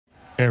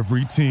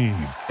Every team,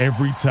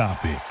 every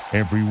topic,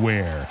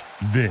 everywhere.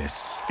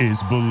 This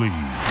is Believe.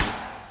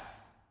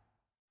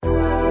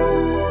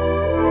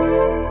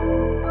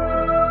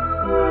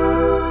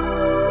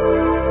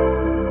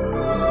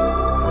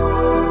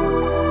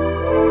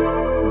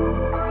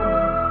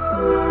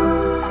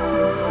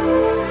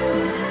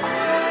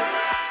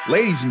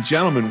 Ladies and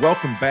gentlemen,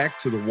 welcome back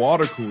to The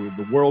Water Cooler,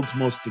 the world's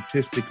most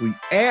statistically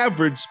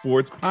average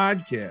sports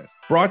podcast.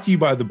 Brought to you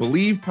by the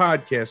Believe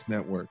Podcast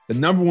Network, the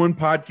 #1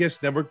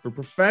 podcast network for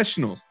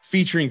professionals,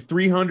 featuring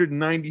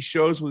 390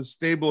 shows with a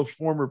stable of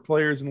former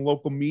players and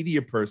local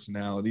media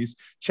personalities.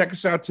 Check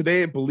us out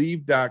today at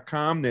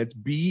Believe.com. That's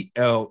BLEAV.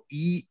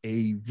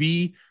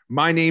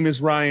 My name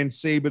is Ryan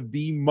Saber,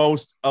 the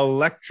most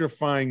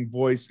electrifying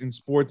voice in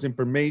sports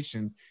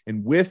information.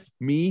 And with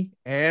me,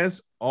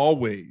 as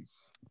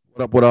always...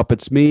 What up?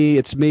 It's me.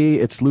 It's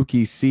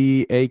Lukey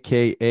C,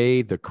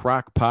 a.k.a. the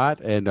Crock Pot.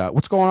 And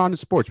what's going on in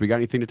sports? We got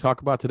anything to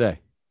talk about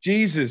today?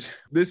 Jesus,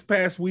 this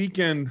past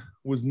weekend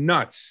was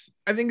nuts.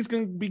 I think it's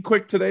going to be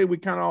quick today. We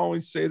kind of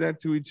always say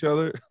that to each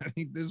other. I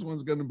think this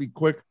one's going to be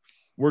quick.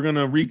 We're going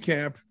to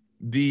recap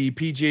the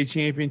PGA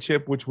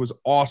Championship, which was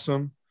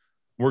awesome.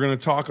 We're going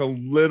to talk a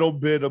little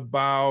bit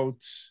about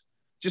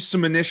just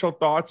some initial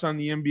thoughts on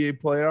the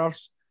NBA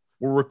playoffs.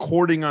 We're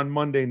recording on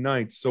Monday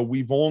night, so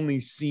we've only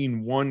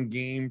seen one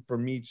game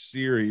from each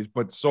series,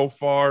 but so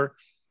far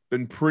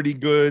been pretty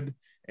good.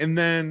 And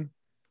then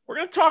we're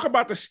going to talk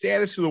about the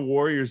status of the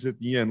Warriors at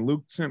the end.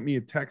 Luke sent me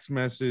a text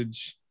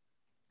message,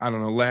 I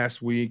don't know,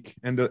 last week,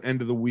 end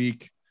of the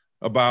week,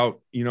 about,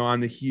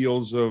 on the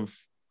heels of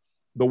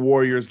the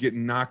Warriors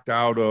getting knocked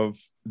out of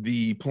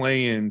the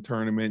play-in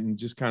tournament, and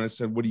just kind of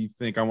said, what do you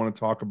think? I want to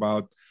talk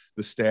about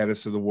the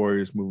status of the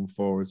Warriors moving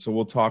forward. So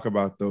we'll talk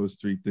about those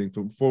three things.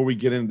 But before we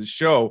get into the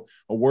show,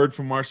 a word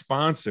from our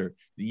sponsor.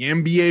 The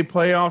NBA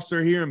playoffs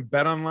are here, and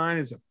BetOnline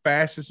is the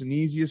fastest and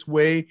easiest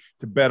way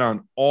to bet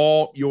on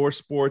all your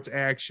sports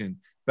action.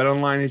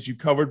 BetOnline has you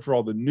covered for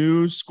all the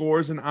news,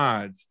 scores, and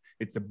odds.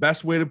 It's the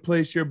best way to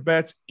place your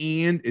bets,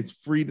 and it's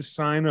free to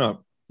sign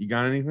up. You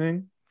got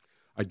anything?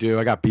 I do.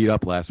 I got beat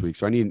up last week,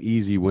 so I need an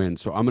easy win.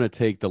 So I'm going to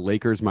take the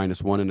Lakers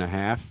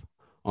 -1.5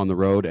 on the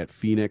road at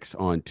Phoenix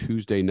on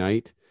Tuesday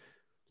night.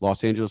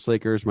 Los Angeles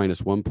Lakers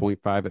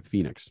 -1.5 at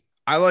Phoenix.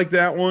 I like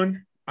that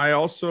one. I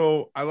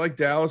like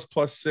Dallas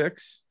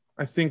 +6.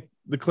 I think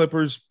the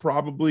Clippers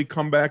probably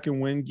come back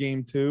and win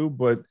game 2,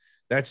 but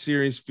that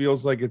series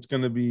feels like it's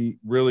going to be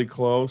really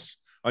close.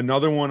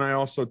 Another one I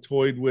also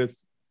toyed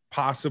with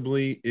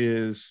possibly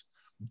is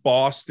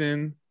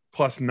Boston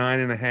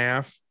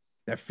 +9.5.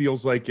 That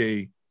feels like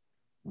a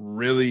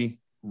really,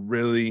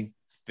 really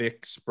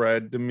thick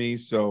spread to me.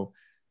 So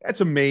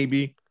that's a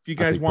maybe. If you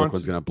guys want,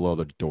 Brooklyn's going to blow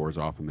the doors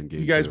off them in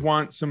game 2. You guys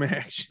want some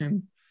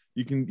action?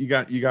 You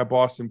got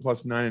Boston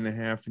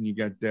 +9.5, and you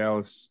got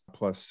Dallas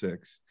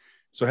 +6.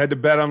 So head to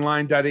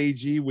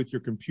betonline.ag with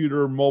your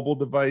computer or mobile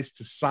device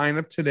to sign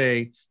up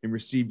today and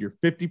receive your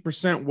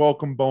 50%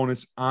 welcome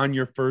bonus on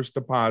your first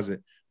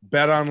deposit.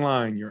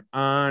 BetOnline, your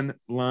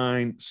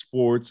online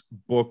sports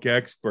book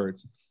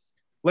experts.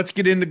 Let's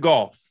get into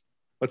golf.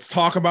 Let's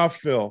talk about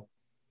Phil,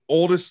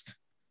 oldest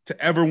to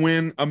ever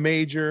win a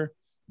major.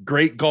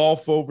 Great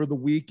golf over the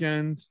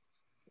weekend.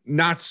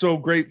 Not so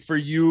great for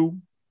you,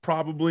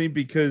 probably,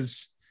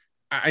 because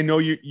I know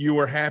you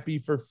were happy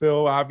for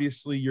Phil.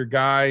 Obviously, your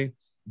guy,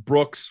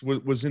 Brooks,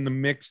 was in the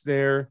mix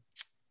there.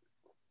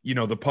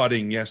 The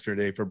putting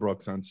yesterday for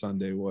Brooks on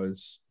Sunday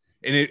was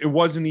 – and it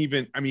wasn't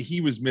even – he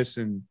was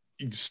missing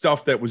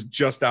stuff that was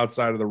just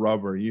outside of the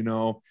rubber,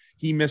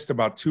 He missed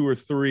about 2 or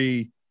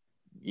 3,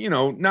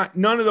 none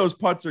of those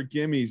putts are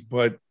gimmies,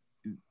 but –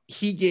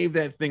 he gave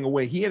that thing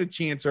away. He had a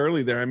chance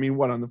early there.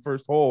 On the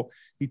first hole,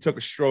 he took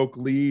a stroke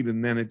lead,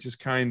 and then it just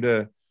kind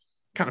of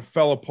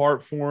fell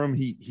apart for him.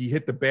 He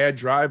hit the bad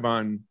drive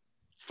on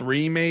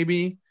 3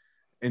 maybe,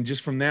 and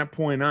just from that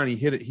point on, he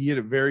hit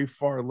it very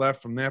far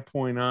left. From that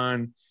point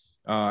on,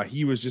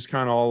 he was just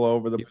kind of all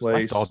over the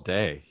place all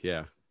day.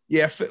 Yeah.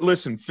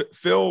 Listen,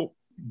 Phil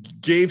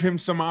gave him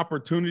some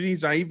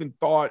opportunities. I even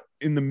thought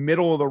in the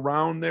middle of the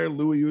round there,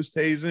 Louis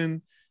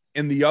Oosthuizen.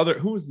 And the other,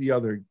 who was the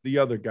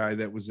other guy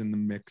that was in the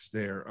mix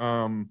there?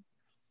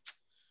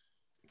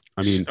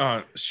 It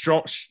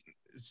starts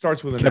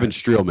with Kevin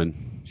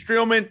Streelman.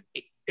 Streelman,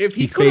 if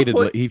he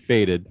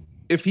faded.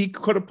 If he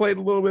could have played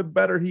a little bit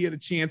better, he had a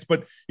chance.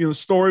 But the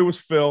story was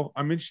Phil.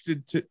 I'm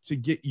interested to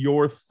get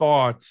your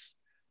thoughts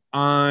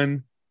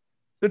on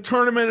the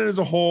tournament as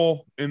a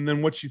whole, and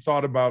then what you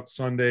thought about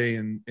Sunday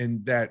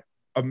and that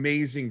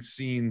amazing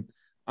scene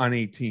on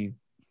 18.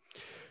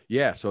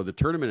 Yeah, so the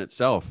tournament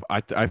itself,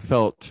 I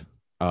felt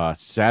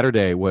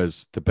Saturday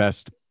was the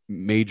best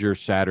major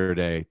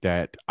Saturday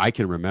that I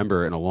can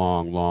remember in a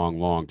long, long,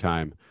 long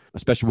time,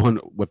 especially one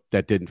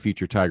that didn't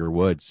feature Tiger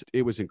Woods.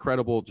 It was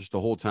incredible just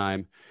the whole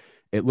time.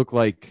 It looked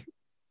like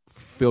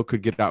Phil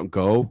could get out and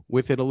go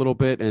with it a little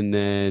bit, and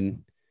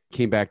then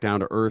came back down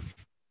to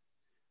earth.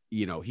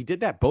 He did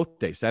that both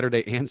days,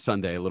 Saturday and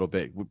Sunday, a little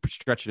bit,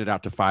 stretching it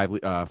out to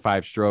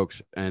five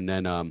strokes, and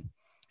then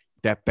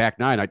that back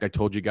nine, I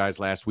told you guys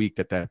last week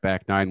that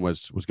back nine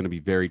was going to be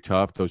very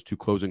tough. Those two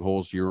closing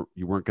holes, you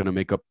weren't going to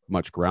make up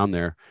much ground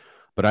there.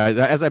 But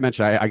as I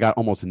mentioned, I got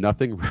almost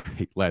nothing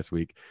right last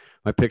week.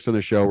 My picks on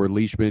the show were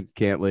Leishman,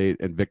 Cantlay,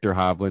 and Victor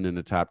Hovland in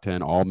the top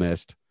 10, all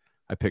missed.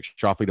 I picked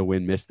Schauffele to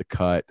win, missed the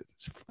cut.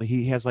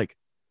 He has like,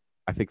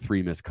 I think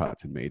 3 missed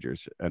cuts in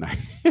majors, and I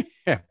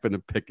happen to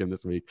pick him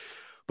this week.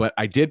 But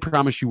I did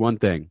promise you one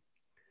thing.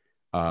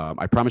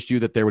 I promised you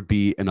that there would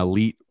be an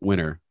elite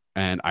winner,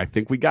 and I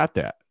think we got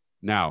that.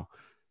 Now,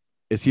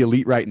 is he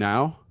elite right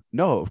now?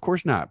 No, of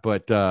course not.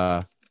 But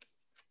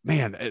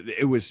man,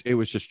 it was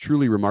just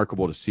truly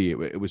remarkable to see.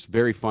 It was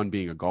very fun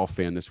being a golf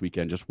fan this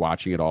weekend, just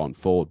watching it all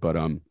unfold. But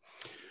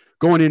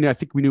going in, I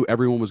think we knew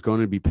everyone was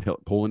going to be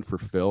pulling for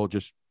Phil.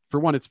 Just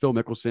for one, it's Phil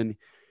Mickelson.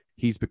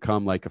 He's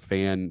become like a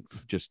fan,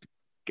 just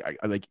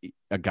like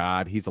a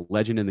god. He's a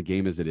legend in the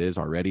game as it is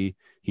already.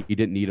 He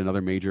didn't need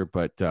another major,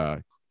 but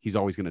he's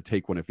always going to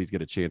take one if he's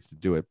got a chance to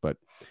do it. But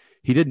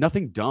he did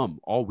nothing dumb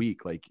all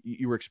week. Like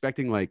you were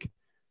expecting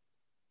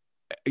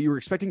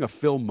a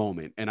Phil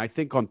moment. And I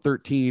think on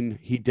 13,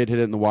 he did hit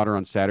it in the water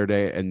on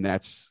Saturday. And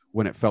that's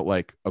when it felt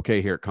like,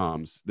 okay, here it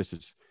comes.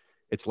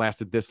 It's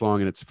lasted this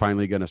long and it's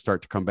finally going to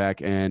start to come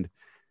back. And,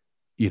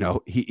 you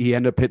know, he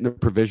ended up hitting the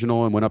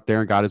provisional and went up there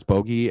and got his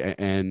bogey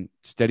and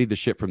steadied the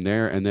ship from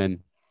there. And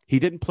then he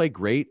didn't play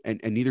great. And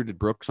neither did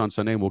Brooks on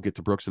Sunday. And we'll get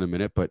to Brooks in a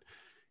minute, but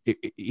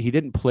he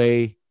didn't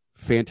play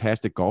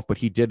fantastic golf, but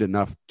he did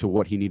enough to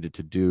what he needed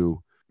to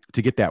do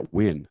to get that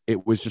win.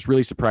 It was just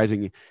really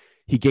surprising.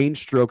 He gained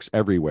strokes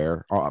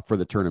everywhere for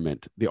the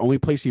tournament. The only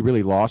place he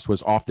really lost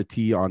was off the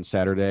tee on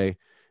Saturday,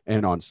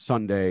 and on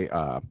Sunday,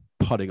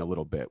 putting a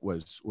little bit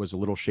was a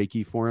little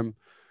shaky for him,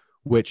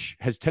 which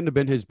has tended to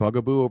been his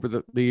bugaboo over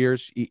the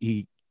years.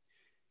 He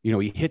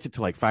hits it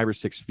to like 5 or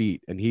 6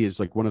 feet, and he is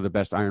like one of the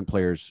best iron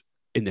players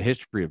in the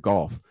history of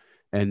golf.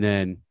 And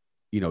then,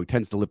 he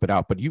tends to lip it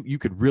out, but you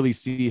could really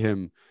see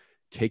him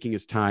taking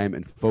his time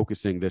and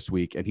focusing this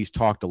week. And he's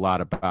talked a lot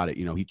about it.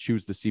 He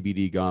chews the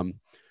CBD gum.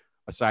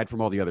 Aside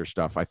from all the other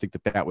stuff, I think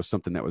that was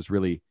something that was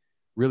really,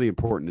 really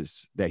important,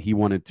 is that he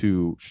wanted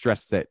to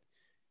stress that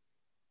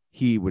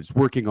he was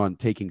working on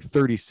taking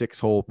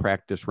 36-hole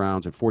practice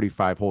rounds and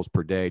 45 holes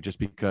per day, just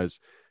because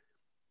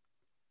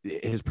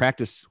his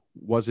practice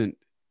wasn't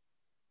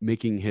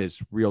making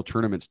his real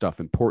tournament stuff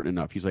important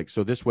enough. He's like,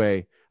 so this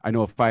way, I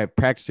know if I have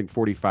practicing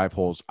 45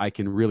 holes, I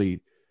can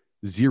really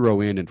zero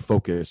in and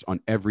focus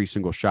on every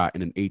single shot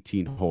in an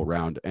 18-hole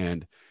round.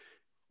 And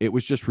it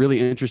was just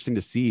really interesting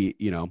to see,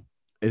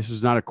 this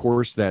is not a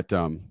course that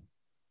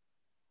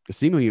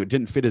seemingly it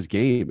didn't fit his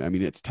game. I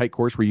mean, it's a tight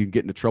course where you can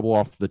get into trouble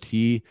off the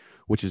tee,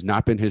 which has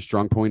not been his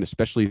strong point,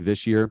 especially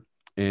this year.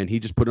 And he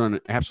just put on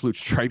an absolute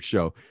stripe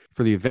show.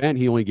 For the event,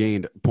 he only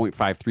gained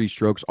 0.53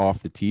 strokes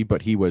off the tee,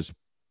 but he was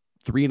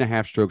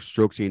 3.5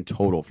 strokes gained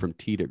total from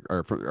tee to,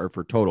 or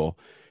for total,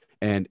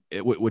 and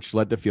which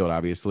led the field,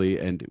 obviously.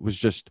 And it was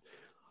just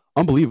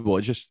unbelievable.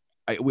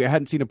 We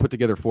hadn't seen him put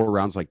together 4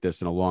 rounds like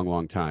this in a long,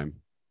 long time.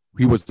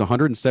 He was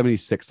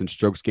 176 in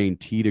strokes gained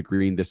tee to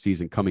green this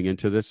season coming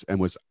into this, and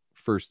was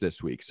first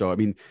this week. So, I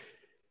mean,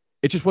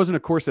 it just wasn't a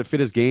course that fit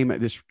his game.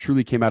 This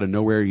truly came out of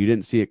nowhere. You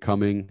didn't see it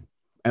coming.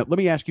 And let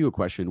me ask you a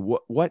question.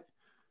 What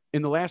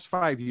in the last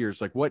 5 years,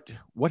 like what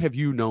have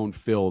you known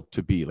Phil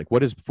to be? Like,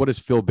 what has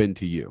Phil been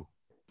to you?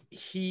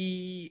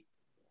 He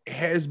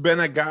has been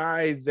a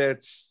guy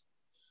that's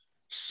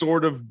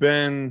sort of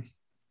been,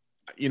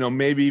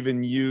 maybe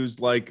even used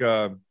like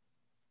a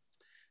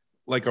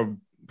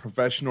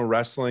professional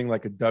wrestling,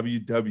 like a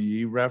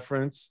WWE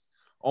reference,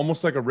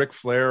 almost like a Ric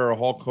Flair or a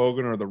Hulk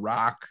Hogan or The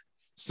Rock,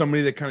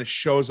 somebody that kind of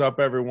shows up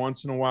every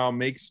once in a while,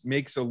 makes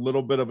a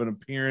little bit of an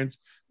appearance,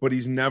 but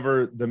he's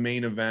never the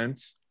main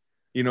event.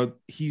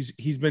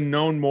 He's been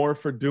known more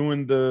for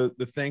doing the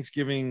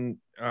Thanksgiving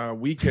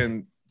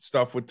weekend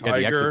stuff with Tiger.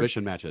 Yeah, the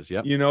exhibition matches.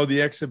 Yep.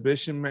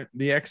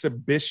 The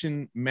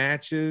exhibition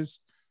matches.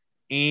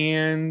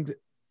 And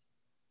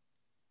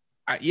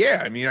I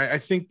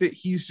think that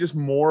he's just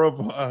more of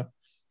a,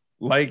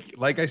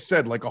 like I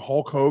said, like a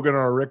Hulk Hogan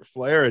or a Ric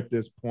Flair at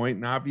this point.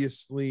 And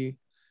obviously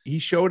he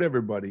showed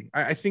everybody.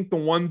 I think the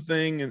one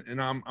thing,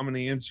 and I'm going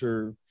to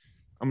answer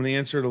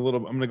it a little,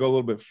 I'm going to go a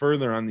little bit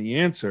further on the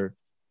answer.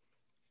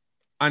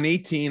 On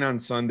 18 on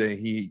Sunday,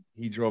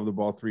 he drove the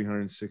ball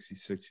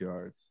 366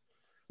 yards,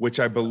 which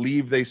I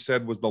believe they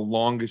said was the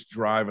longest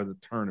drive of the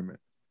tournament.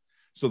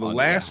 So the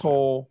last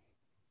hole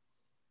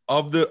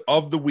of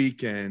the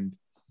weekend,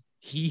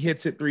 he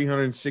hits it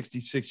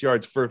 366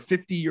 yards. For a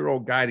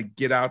 50-year-old guy to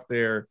get out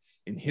there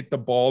and hit the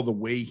ball the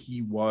way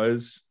he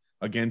was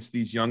against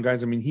these young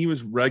guys. I mean, he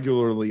was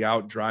regularly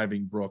out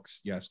driving Brooks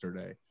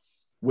yesterday,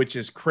 which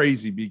is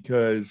crazy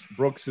because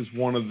Brooks is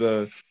one of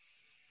the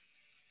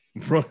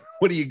 – what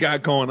do you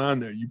got going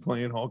on there? You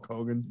playing Hulk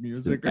Hogan's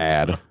music?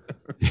 Ad.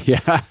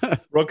 Yeah.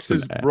 Brooks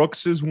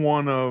is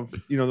one of,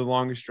 the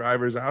longest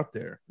drivers out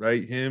there,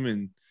 right? Him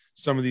and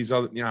some of these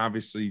other,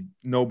 obviously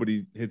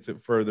nobody hits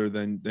it further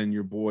than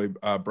your boy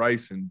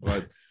Bryson,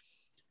 but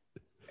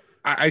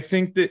I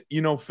think that,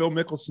 Phil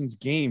Mickelson's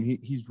game,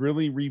 he's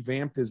really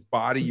revamped his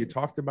body. You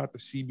talked about the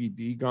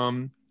CBD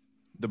gum,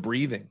 the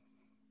breathing.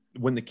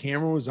 When the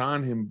camera was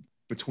on him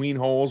between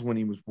holes, when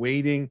he was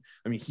waiting,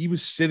 I mean, he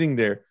was sitting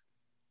there.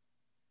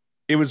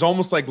 It was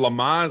almost like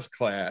Lama's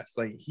class.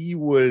 Like, he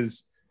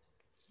was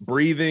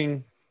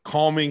breathing,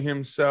 calming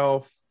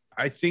himself.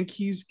 I think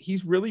he's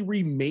really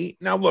remade.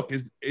 Now, look,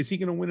 is he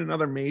going to win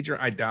another major?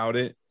 I doubt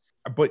it.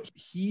 But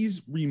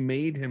he's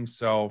remade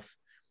himself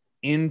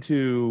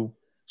into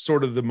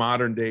sort of the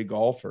modern day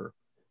golfer,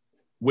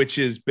 which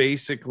is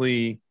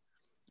basically,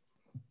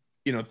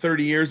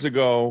 30 years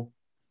ago,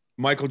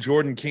 Michael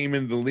Jordan came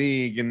into the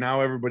league and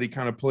now everybody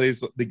kind of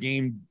plays, the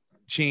game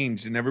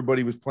changed and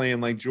everybody was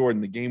playing like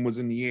Jordan. The game was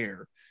in the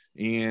air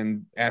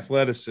and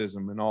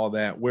athleticism and all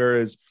that.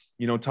 Whereas,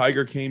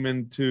 Tiger came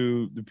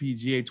into the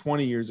PGA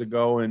 20 years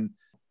ago and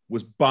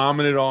was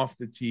bombing it off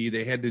the tee.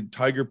 They had the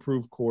Tiger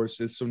proof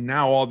courses. So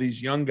now all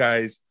these young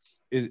guys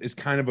is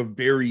kind of a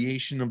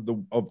variation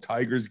of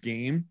Tiger's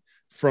game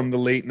from the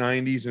late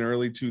 90s and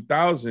early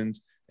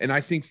 2000s. And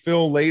I think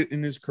Phil, late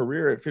in his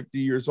career at 50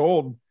 years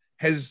old,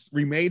 has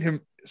remade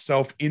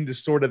himself into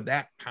sort of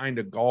that kind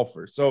of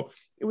golfer. So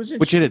it was,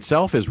 which in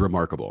itself is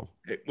remarkable.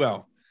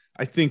 Well,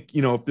 I think,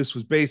 if this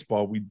was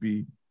baseball, we'd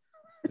be,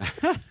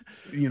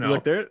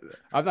 Look, there,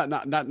 I'm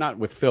not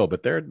with Phil,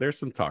 but there's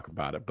some talk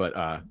about it. But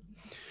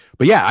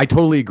yeah, I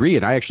totally agree.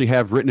 And I actually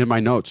have written in my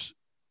notes,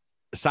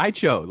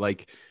 sideshow,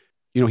 like,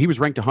 he was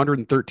ranked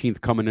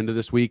 113th coming into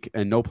this week,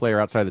 and no player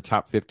outside the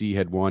top 50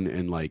 had won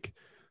in like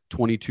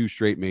 22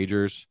 straight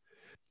majors.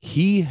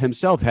 He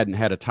himself hadn't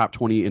had a top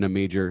 20 in a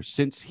major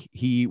since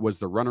he was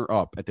the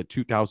runner-up at the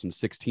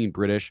 2016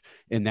 British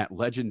in that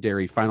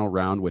legendary final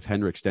round with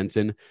Henrik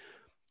Stenson.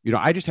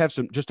 I just have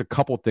just a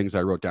couple things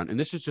I wrote down, and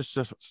this is just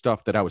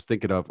stuff that I was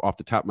thinking of off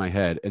the top of my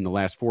head in the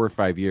last 4 or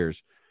 5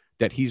 years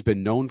that he's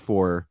been known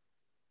for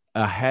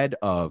ahead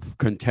of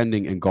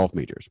contending in golf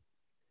majors.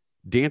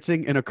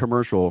 Dancing in a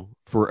commercial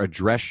for a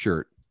dress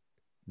shirt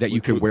that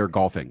you can wear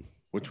golfing,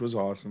 which was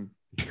awesome.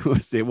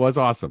 It was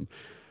awesome.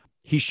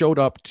 He showed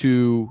up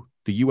to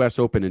the U.S.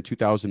 Open in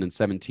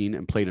 2017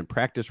 and played in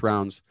practice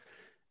rounds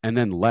and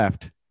then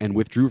left and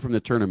withdrew from the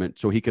tournament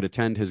so he could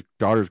attend his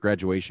daughter's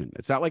graduation.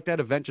 It's not like that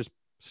event just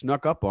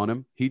snuck up on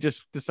him. He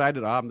just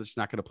decided, I'm just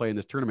not going to play in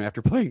this tournament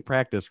after playing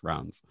practice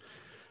rounds.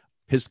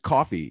 His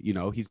coffee,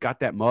 he's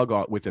got that mug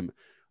with him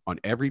on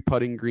every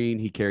putting green.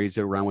 He carries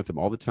it around with him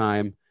all the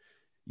time.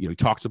 He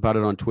talks about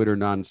it on Twitter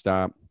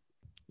nonstop.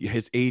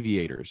 His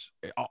aviators,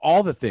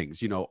 all the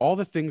things, you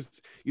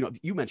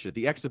mentioned it,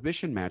 the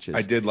exhibition matches.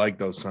 I did like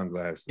those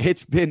sunglasses.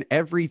 It's been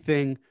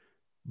everything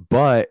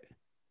but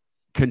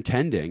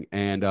contending.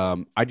 And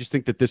I just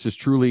think that this is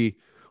truly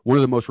one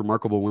of the most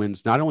remarkable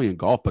wins, not only in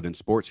golf, but in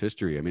sports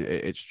history. I mean,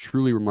 it's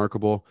truly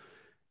remarkable.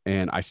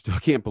 And I still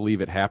can't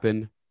believe it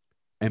happened.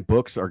 And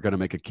books are going to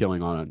make a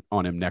killing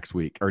on him next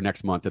week or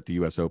next month at the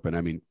U.S. Open.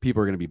 I mean,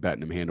 people are going to be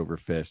betting him hand over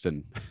fist,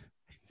 and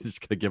he's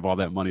going to give all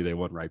that money they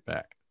won right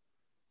back.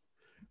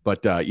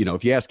 But,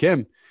 if you ask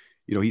him,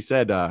 he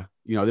said,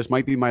 this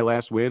might be my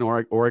last win,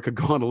 or I could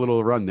go on a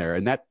little run there.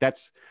 And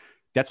that's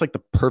like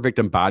the perfect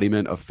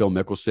embodiment of Phil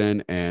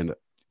Mickelson. And,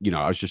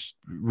 I was just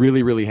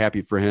really, really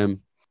happy for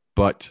him.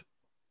 But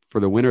for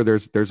the winner,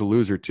 there's a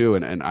loser too.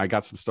 And I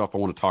got some stuff I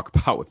want to talk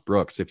about with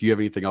Brooks. If you have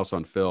anything else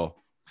on Phil.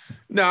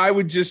 No, I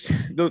would just,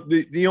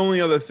 the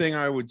only other thing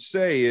I would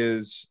say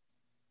is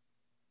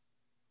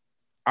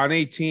on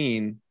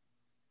 18,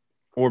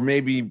 or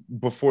maybe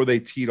before they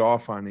teed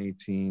off on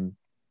 18,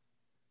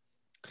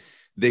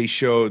 they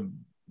showed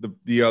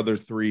the other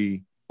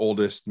 3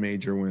 oldest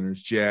major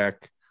winners,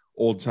 Jack,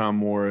 Old Tom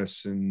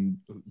Morris, and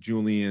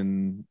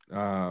Julian.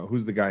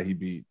 Who's the guy he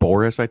beat?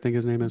 Boris, I think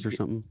his name is, or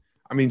something.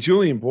 I mean,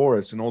 Julian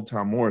Boris and Old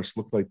Tom Morris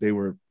looked like they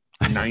were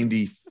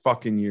 90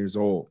 fucking years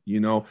old. I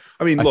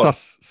mean, look, I saw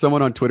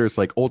someone on Twitter. It's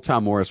like Old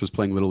Tom Morris was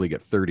playing Little League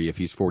at 30 if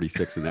he's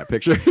 46 in that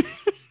picture.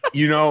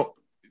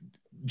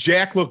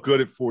 Jack looked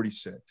good at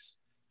 46.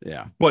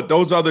 Yeah. But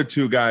those other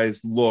 2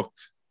 guys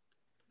looked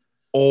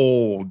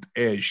old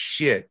as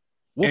shit.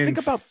 Well, and think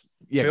about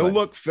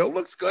Phil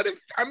looks good.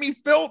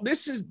 Phil,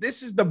 this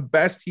is the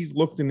best he's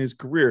looked in his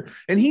career.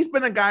 And he's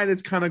been a guy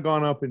that's kind of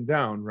gone up and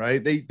down,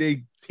 right?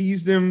 They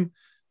teased him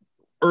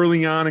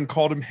early on and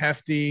called him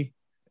hefty.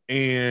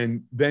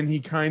 And then he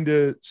kind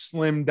of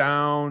slimmed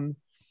down.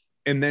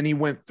 And then he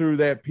went through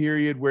that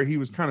period where he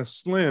was kind of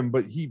slim,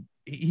 but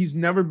he's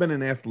never been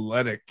an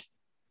athletic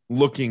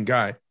looking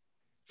guy.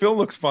 Phil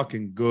looks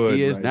fucking good.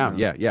 He is right now.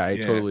 now. Yeah. I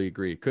totally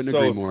agree. Couldn't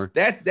agree more.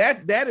 That's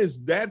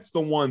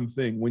the one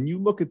thing. When you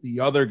look at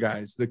the other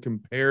guys, the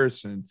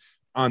comparison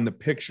on the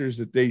pictures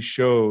that they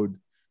showed,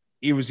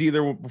 it was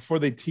either before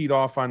they teed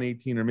off on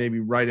 18 or maybe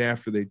right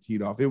after they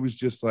teed off. It was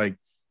just like,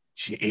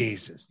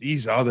 Jesus,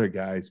 these other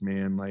guys,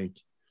 man, like,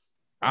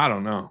 I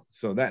don't know.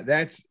 So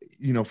that's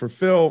for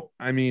Phil.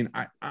 I mean,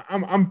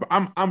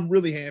 I'm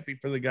really happy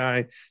for the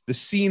guy. The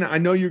scene. I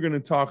know you're going to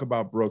talk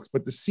about Brooks,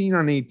 but the scene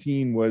on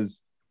 18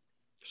 was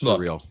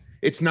surreal. Look,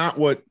 it's not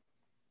what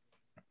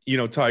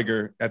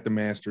Tiger at the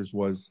Masters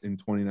was in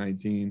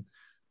 2019,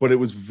 but it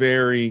was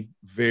very,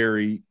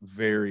 very,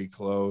 very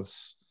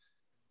close.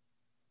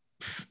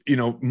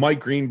 Mike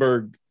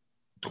Greenberg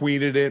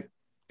tweeted it,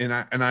 and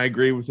I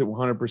agree with it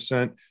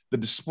 100%. The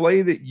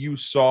display that you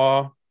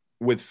saw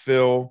with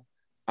Phil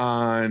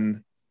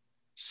on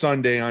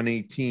Sunday on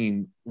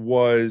 18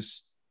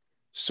 was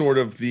sort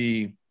of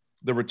the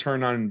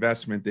return on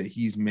investment that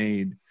he's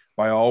made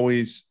by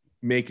always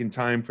making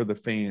time for the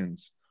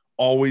fans,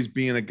 always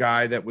being a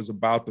guy that was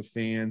about the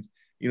fans.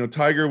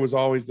 Tiger was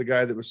always the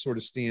guy that was sort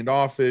of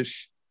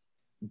standoffish,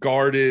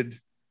 guarded,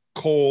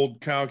 cold,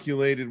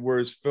 calculated,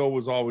 whereas Phil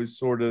was always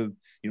sort of,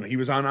 he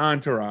was on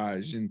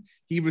Entourage, and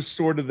he was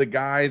sort of the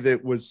guy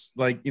that was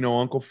like,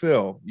 Uncle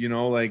Phil,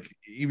 like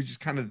he was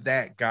just kind of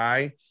that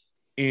guy.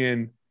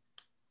 And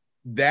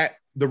that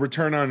the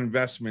return on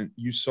investment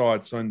you saw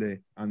at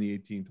Sunday on the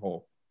 18th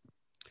hole.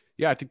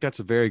 Yeah, I think that's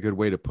a very good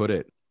way to put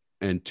it.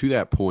 And to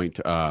that point,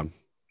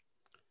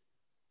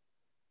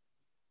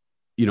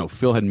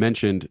 Phil had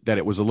mentioned that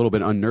it was a little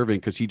bit unnerving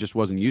because he just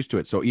wasn't used to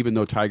it. So even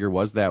though Tiger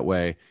was that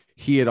way,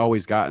 he had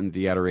always gotten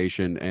the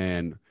adoration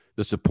and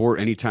the support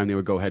anytime they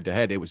would go head to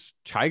head. It was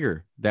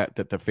Tiger that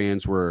the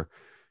fans were,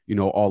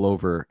 all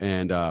over,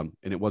 and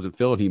it wasn't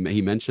Phil. And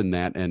he mentioned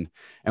that. And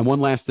one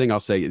last thing I'll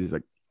say is,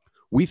 like,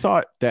 we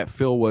thought that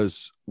Phil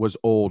was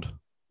old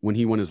when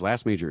he won his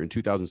last major in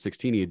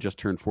 2016. He had just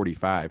turned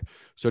 45.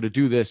 So to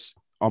do this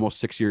almost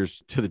 6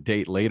 years to the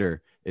date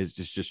later is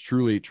just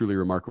truly, truly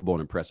remarkable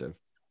and impressive.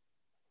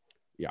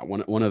 Yeah,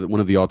 one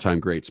of the all-time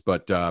greats.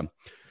 But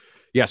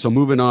so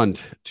moving on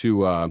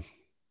to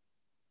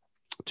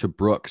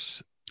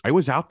Brooks. I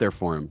was out there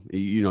for him.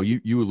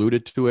 You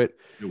alluded to it.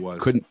 It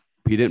was.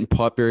 He didn't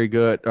putt very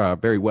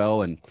very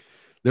well, and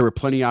there were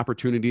plenty of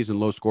opportunities and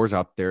low scores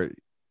out there.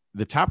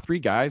 The top three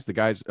guys,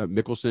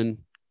 Mickelson,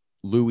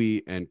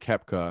 Louis, and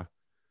Koepka,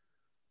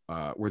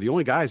 were the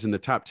only guys in the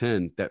top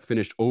 10 that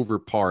finished over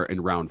par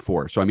in round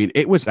 4. So, I mean,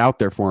 it was out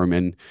there for him.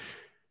 And,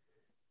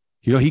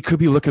 he could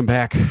be looking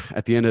back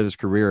at the end of his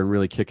career and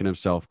really kicking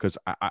himself, because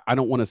I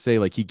don't want to say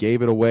like he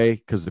gave it away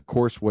because the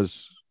course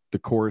was the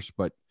course,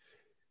 but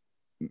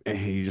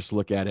you just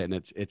look at it and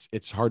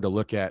it's hard to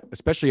look at,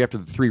 especially after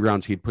the 3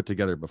 rounds he'd put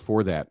together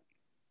before that.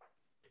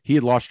 He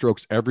had lost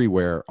strokes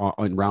everywhere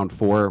on round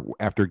 4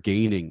 after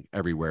gaining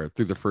everywhere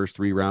through the first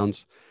 3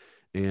 rounds.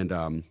 And,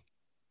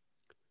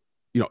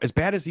 as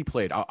bad as he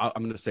played, I'm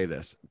going to say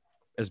this,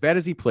 as bad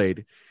as he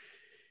played,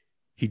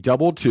 he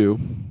doubled 2.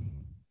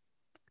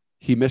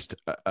 He missed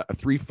a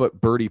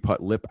 3-foot birdie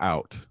putt lip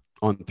out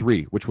on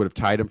 3, which would have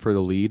tied him for the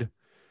lead.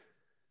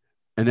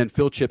 And then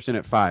Phil chips in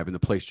at 5, and the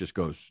place just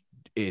goes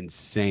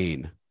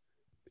insane.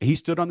 He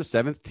stood on the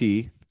 7th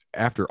tee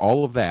after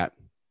all of that,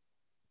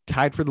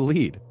 tied for the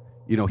lead.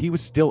 He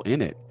was still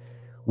in it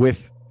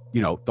with,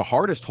 the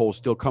hardest hole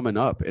still coming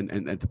up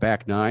and at the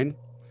back 9.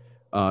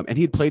 And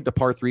he had played the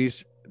par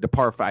 3s, the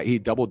par 5. He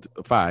doubled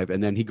 5,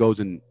 and then he goes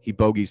and he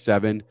bogeys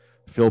 7.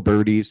 Phil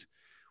birdies.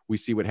 We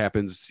see what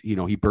happens.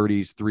 He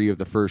birdies 3 of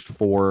the first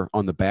 4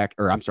 on the back,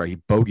 he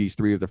bogeys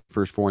 3 of the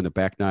first 4 on the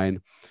back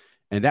 9.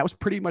 And that was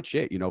pretty much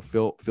it.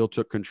 Phil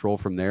took control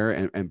from there,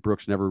 and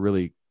Brooks never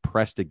really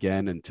pressed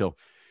again until,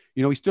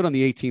 he stood on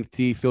the 18th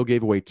tee. Phil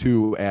gave away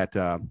 2 at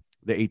the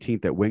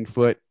 18th at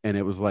Wingfoot. And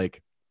it was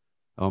like,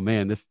 oh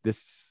man,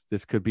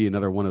 this could be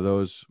another one of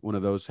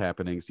those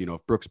happenings.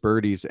 If Brooks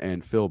birdies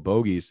and Phil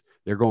bogeys,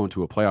 they're going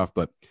to a playoff,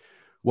 but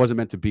wasn't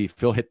meant to be.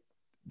 Phil hit,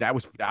 I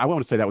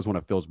want to say that was one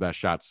of Phil's best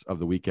shots of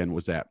the weekend,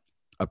 was that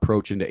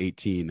approach into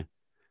 18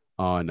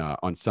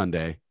 on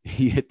Sunday.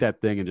 He hit that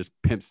thing and just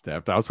pimp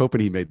stepped. I was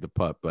hoping he made the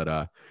putt,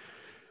 but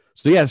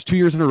so yeah, it's 2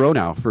 years in a row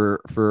now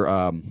for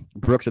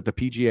Brooks at the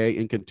PGA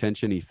in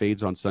contention. He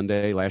fades on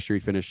Sunday. Last year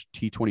he finished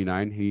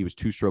T29. He was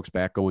 2 strokes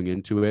back going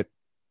into it.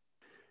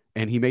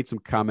 And he made some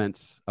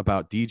comments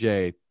about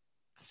DJ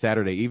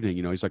Saturday evening.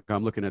 He's like,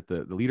 I'm looking at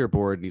the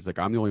leaderboard, and he's like,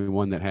 I'm the only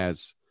one that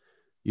has,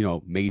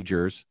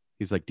 majors.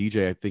 He's like,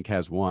 DJ, I think,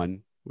 has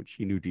 1, which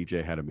he knew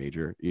DJ had a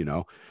major,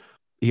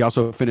 He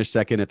also finished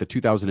second at the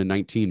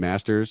 2019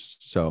 Masters.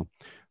 So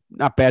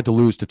not bad to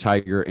lose to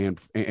Tiger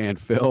and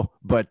Phil.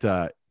 But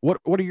what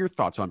are your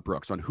thoughts on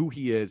Brooks, on who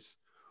he is,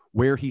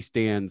 where he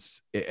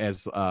stands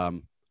as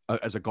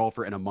a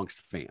golfer and amongst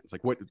fans?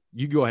 Like, what,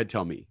 you go ahead,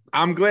 tell me.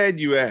 I'm glad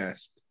you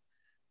asked.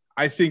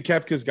 I think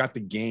Koepka's got the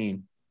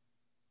game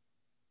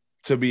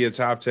to be a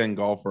top 10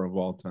 golfer of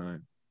all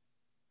time.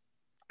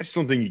 I just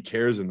don't think he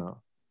cares enough.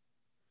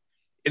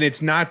 And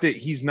it's not that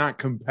he's not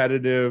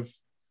competitive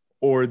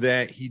or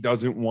that he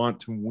doesn't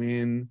want to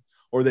win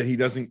or that he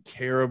doesn't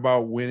care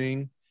about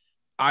winning.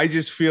 I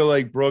just feel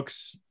like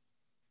Brooks,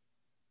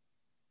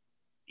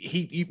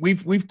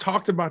 we've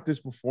talked about this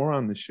before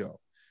on the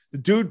show. The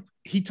dude,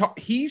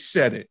 he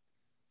said it.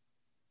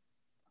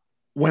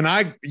 When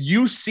I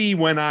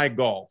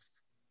golf.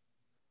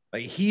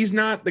 Like, he's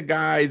not the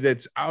guy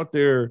that's out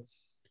there,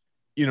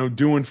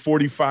 doing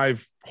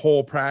 45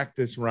 hole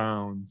practice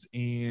rounds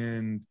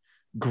and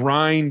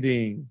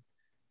grinding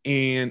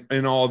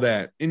and all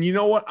that. And you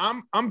know what?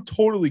 I'm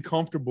totally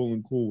comfortable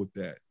and cool with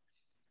that.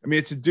 I mean,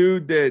 it's a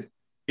dude that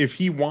if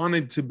he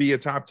wanted to be a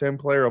top 10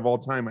 player of all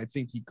time, I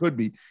think he could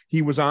be.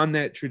 He was on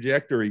that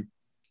trajectory.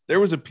 There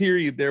was a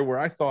period there where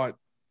I thought,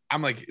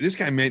 I'm like, this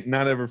guy may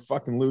not ever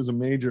fucking lose a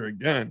major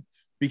again,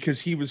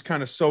 because he was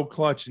kind of so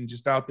clutch and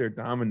just out there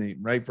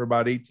dominating, right? For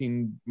about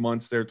 18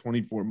 months there,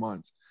 24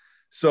 months.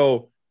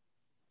 So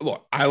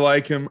look, I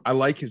like him. I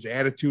like his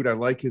attitude. I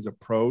like his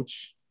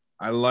approach.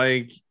 I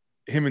like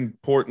him and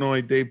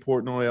Portnoy, Dave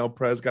Portnoy, El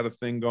Prez got a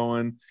thing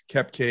going.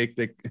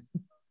 Cupcake.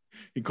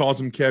 He calls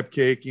him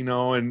Cupcake,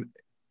 and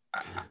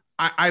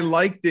I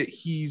like that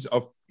he's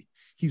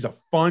a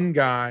fun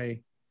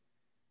guy,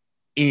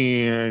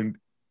 and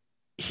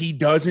he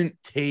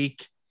doesn't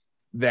take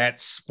that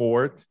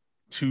sport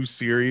too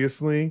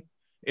seriously,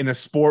 in a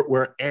sport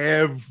where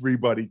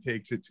everybody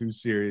takes it too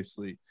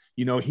seriously.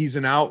 He's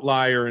an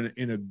outlier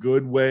in a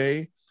good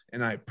way,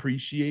 and I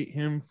appreciate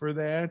him for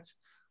that.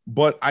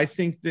 But I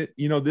think that,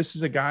 this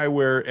is a guy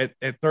where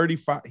at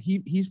 35,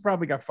 he's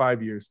probably got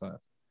 5 years left.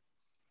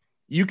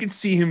 You can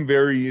see him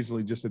very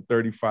easily just at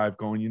 35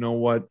 going, you know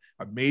what?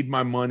 I've made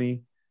my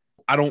money.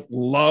 I don't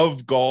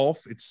love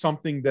golf. It's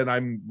something that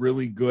I'm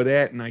really good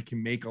at and I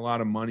can make a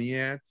lot of money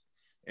at.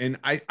 And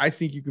I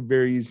think you could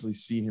very easily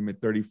see him at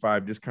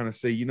 35 just kind of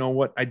say, you know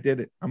what? I did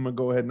it. I'm going to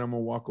go ahead and I'm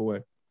going to walk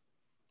away.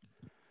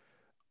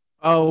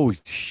 Oh,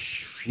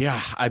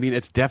 yeah. I mean,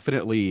 it's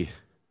definitely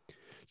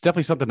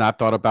something I've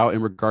thought about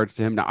in regards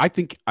to him. Now, I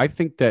think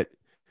that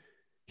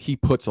he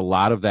puts a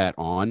lot of that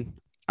on.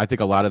 I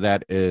think a lot of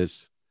that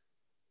is,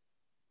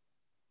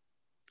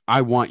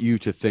 I want you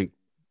to think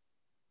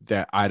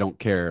that I don't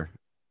care,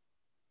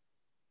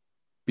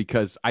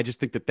 because I just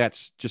think that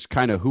that's just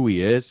kind of who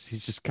he is.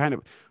 He's just kind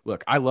of,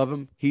 look, I love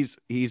him. He's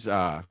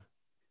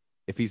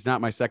if he's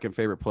not my second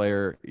favorite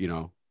player,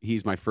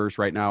 he's my first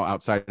right now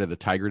outside of the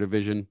Tiger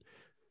division.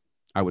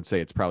 I would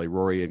say it's probably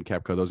Rory and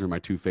Koepka. Those are my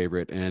two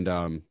favorite. And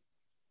I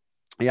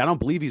don't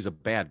believe he's a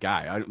bad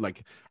guy.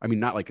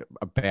 Not like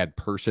a bad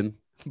person,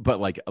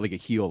 but like a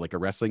heel, like a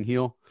wrestling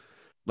heel,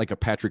 like a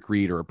Patrick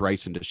Reed or a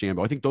Bryson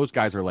DeChambeau. I think those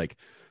guys are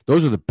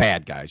those are the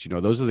bad guys.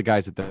 Those are the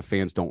guys that the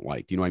fans don't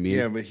like. Do you know what I mean?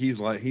 Yeah, but he's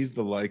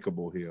the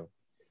likable heel.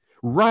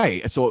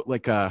 Right. So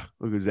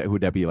who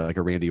would that be? Like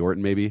a Randy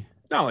Orton, maybe?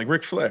 No, like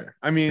Ric Flair.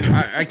 I mean,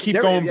 I keep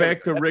going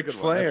back to Ric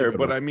Flair,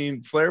 but I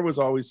mean, Flair was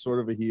always sort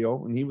of a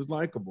heel and he was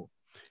likable.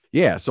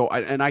 Yeah. So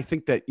I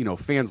think that,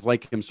 fans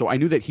like him. So I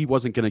knew that he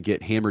wasn't going to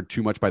get hammered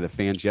too much by the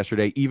fans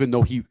yesterday, even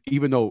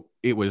though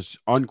it was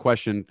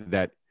unquestioned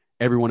that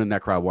everyone in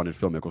that crowd wanted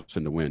Phil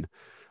Mickelson to win.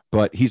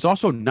 But he's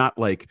also not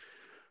like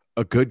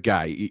a good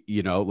guy,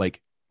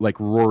 like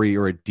Rory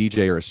or a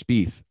DJ or a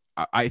Spieth.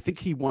 I think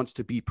he wants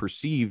to be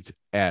perceived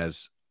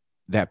as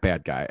that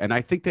bad guy. And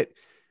I think that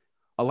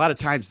a lot of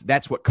times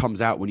that's what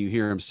comes out when you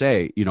hear him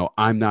say,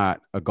 I'm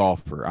not a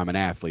golfer, I'm an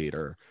athlete,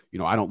 or,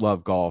 I don't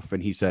love golf.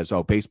 And he says,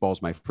 oh,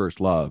 baseball's my first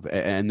love,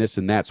 and this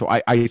and that. So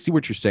I see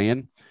what you're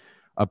saying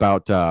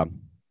about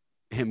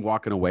him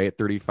walking away at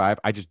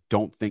 35. I just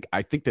don't think,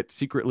 I think that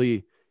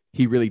secretly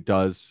he really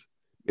does.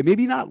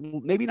 Maybe not.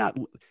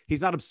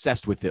 He's not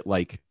obsessed with it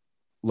like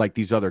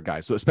these other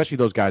guys. So especially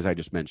those guys I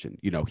just mentioned,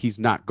 he's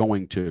not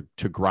going to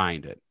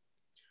grind it.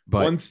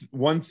 But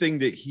one thing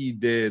that he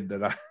did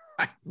that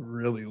I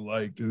really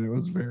liked, and it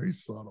was very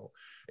subtle.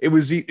 It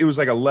was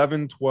like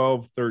 11,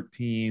 12,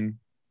 13.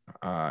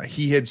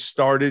 He had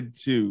started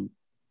to,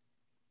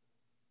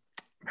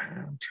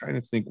 I'm trying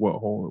to think what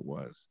hole it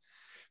was.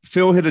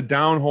 Phil hit a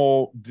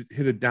downhill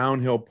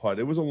putt.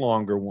 It was a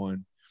longer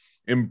one.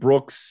 And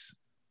Brooks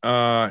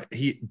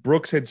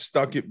had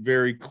stuck it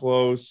very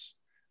close.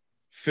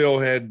 Phil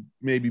had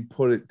maybe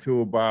put it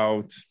to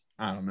about,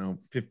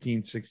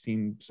 15,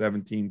 16,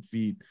 17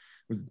 feet. It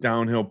was a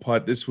downhill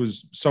putt. This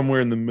was somewhere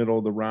in the middle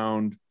of the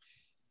round,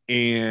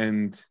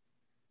 and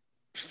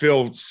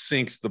Phil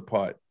sinks the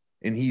putt,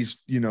 and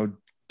he's,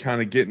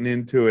 kind of getting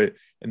into it,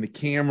 and the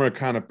camera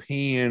kind of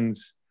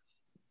pans,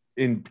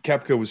 and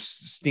Koepka was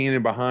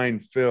standing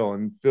behind Phil,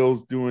 and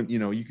Phil's doing,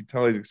 you could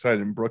tell he's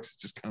excited, and Brooks is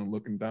just kind of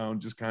looking down,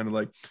 just kind of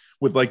like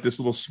with like this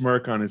little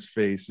smirk on his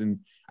face. And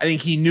I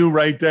think he knew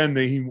right then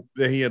that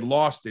he had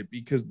lost it,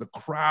 because the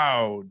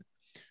crowd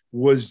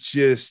was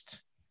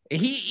just,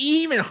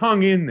 he even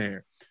hung in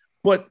there.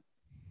 But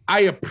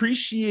I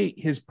appreciate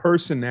his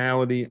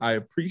personality. I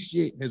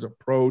appreciate his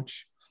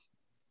approach.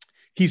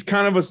 He's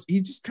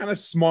just kind of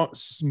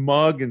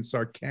smug and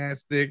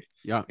sarcastic.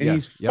 Yeah. And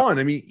he's fun.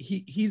 Yeah. I mean,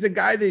 he's a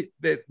guy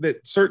that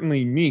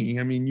certainly me.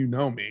 I mean,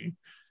 me.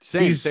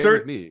 Same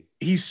with me.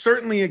 He's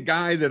certainly a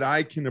guy that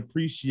I can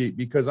appreciate,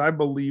 because I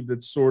believe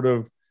that sort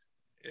of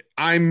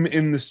I'm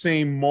in the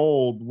same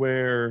mold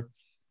where,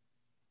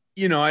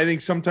 I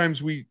think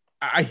sometimes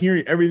I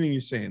hear everything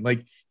you're saying.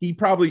 Like he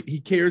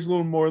cares a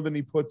little more than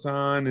he puts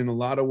on, and a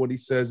lot of what he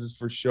says is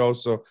for show.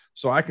 So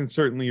I can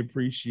certainly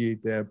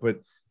appreciate that, but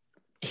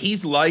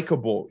he's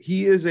likable.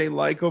 He is a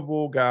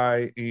likable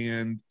guy,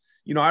 and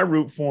I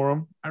root for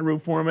him.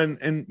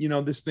 And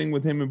this thing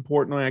with him in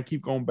Portnoy, I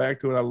keep going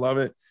back to it. I love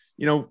it.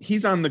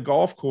 He's on the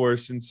golf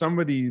course, and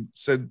somebody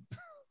said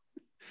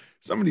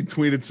somebody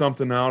tweeted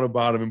something out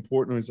about him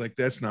important. He's like,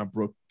 that's not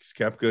Brooks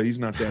Koepka. He's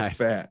not that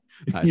fat.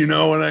 You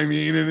know what I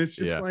mean? And it's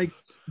just like,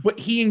 but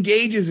he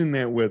engages in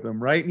that with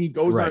him, right? And he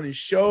goes on his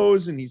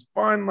shows and he's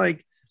fun.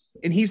 Like,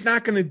 and he's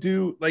not going to be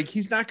on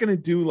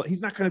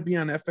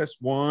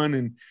FS1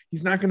 and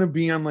he's not going to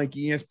be on like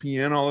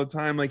ESPN all the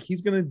time. Like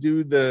he's going to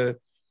do the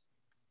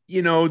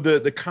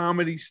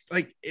comedy.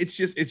 Like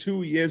it's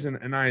who he is.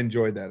 And I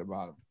enjoyed that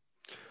about him.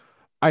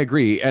 I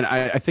agree. And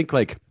I think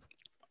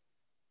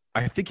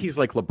he's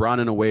like LeBron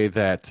in a way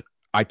that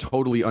I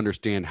totally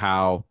understand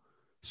how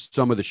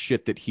some of the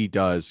shit that he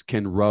does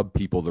can rub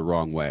people the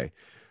wrong way.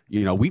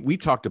 You know, we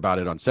talked about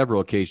it on several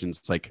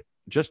occasions, like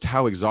just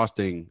how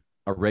exhausting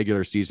a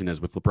regular season is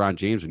with LeBron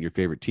James and your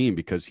favorite team,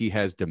 because he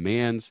has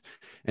demands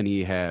and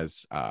he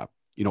has, a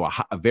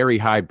very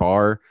high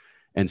bar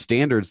and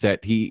standards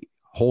that he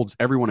holds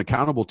everyone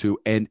accountable to.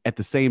 And at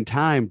the same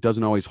time,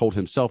 doesn't always hold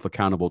himself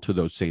accountable to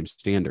those same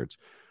standards.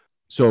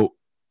 So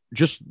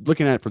just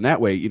looking at it from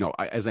that way, you know,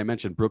 as I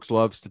mentioned, Brooks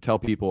loves to tell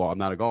people I'm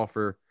not a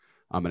golfer,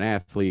 I'm an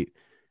athlete.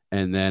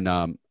 And then,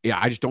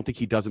 I just don't think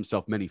he does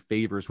himself many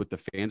favors with the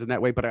fans in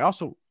that way. But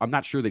I'm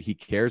not sure that he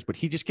cares, but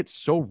he just gets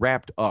so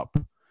wrapped up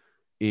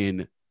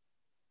in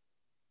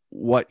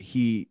what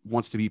he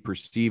wants to be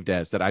perceived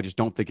as that I just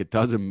don't think it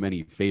does him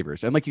many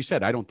favors. And like you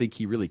said, I don't think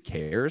he really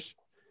cares,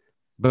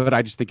 but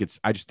I just think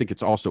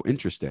it's also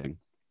interesting.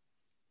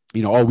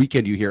 You know, all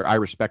weekend you hear, I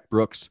respect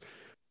Brooks.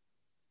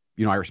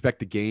 You know, I respect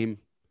the game.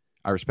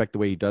 I respect the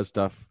way he does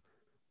stuff,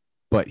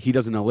 but he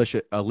doesn't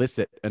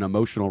elicit an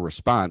emotional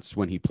response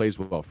when he plays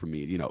well for me.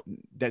 You know,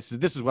 this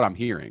is what I'm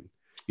hearing.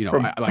 You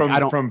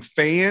know, from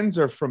fans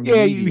or from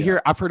media? You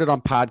hear. I've heard it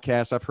on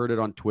podcasts. I've heard it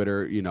on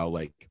Twitter. You know,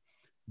 like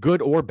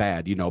good or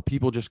bad. You know,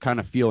 people just kind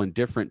of feel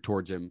indifferent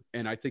towards him,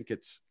 and I think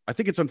it's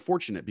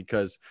unfortunate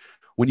because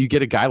when you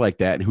get a guy like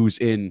that who's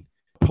in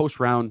post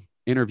round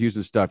interviews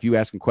and stuff, you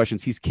ask him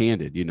questions, he's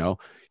candid. You know,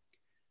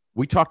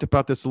 we talked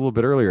about this a little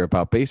bit earlier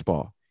about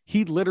baseball.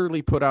 He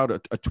literally put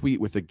out a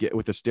tweet with a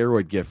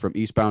steroid gif from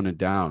Eastbound and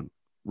Down,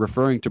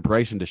 referring to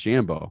Bryson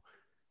DeChambeau,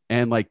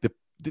 and like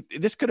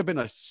this could have been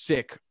a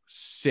sick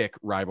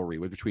rivalry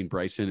between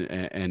Bryson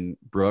and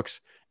Brooks,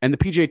 and the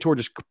PGA Tour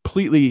just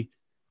completely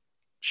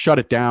shut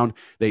it down.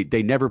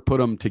 They never put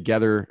them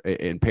together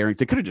in pairings.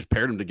 They could have just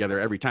paired them together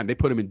every time. They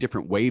put them in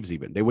different waves.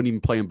 Even they wouldn't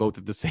even play them both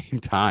at the same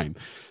time.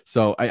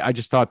 So I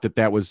just thought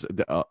that was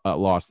a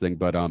lost thing.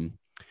 But and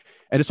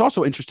it's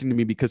also interesting to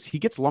me because he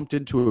gets lumped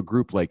into a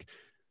group like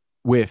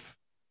with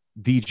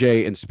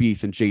DJ and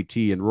Spieth and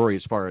JT and Rory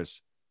as far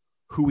as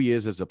who he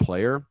is as a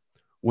player,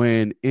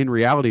 when in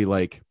reality,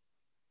 like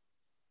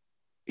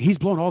he's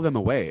blown all them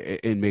away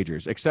in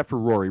majors, except for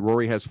Rory.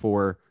 Rory has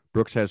 4.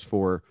 Brooks has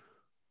 4.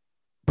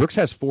 Brooks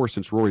has 4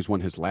 since Rory's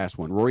won his last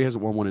one. Rory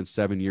hasn't won one in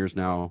 7 years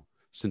now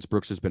since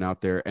Brooks has been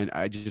out there. And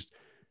I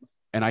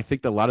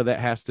think that a lot of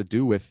that has to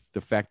do with the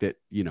fact that,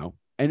 you know,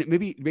 and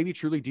maybe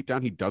truly deep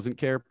down, he doesn't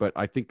care, but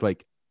I think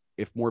like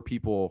if more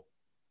people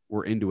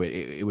were into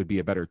it would be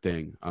a better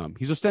thing.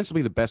 He's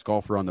ostensibly the best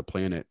golfer on the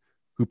planet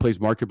who plays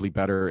markedly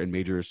better in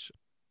majors.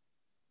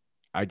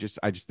 I just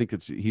think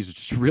he's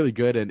just really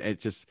good. And it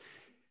just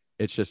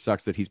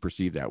sucks that he's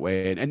perceived that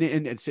way. And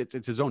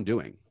it's his own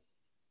doing.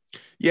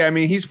 Yeah. I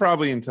mean, he's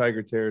probably in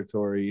Tiger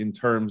territory in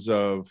terms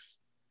of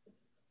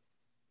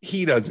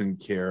he doesn't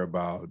care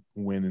about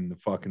winning the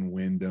fucking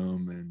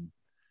Wyndham and,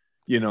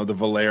 you know, the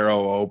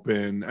Valero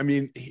Open. I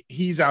mean,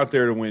 he's out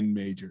there to win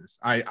majors.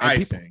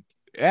 I think.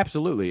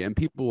 Absolutely. And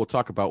people will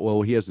talk about,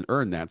 well, he hasn't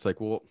earned that. It's like,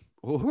 well,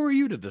 who are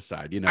you to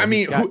decide? You know, I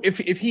mean,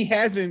 if he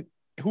hasn't,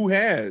 who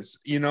has,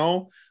 you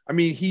know, I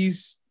mean,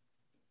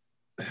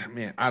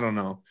 I don't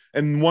know.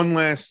 And one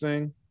last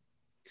thing,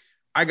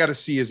 I got to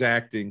see his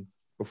acting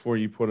before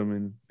you put him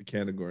in the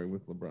category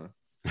with LeBron.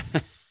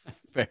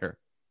 Fair.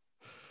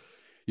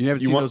 You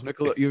haven't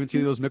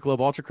seen those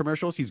Michelob Ultra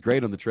commercials? He's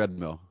great on the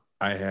treadmill.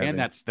 I have. And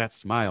that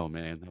smile,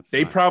 man.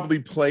 They probably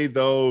play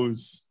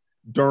those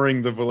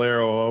during the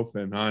Valero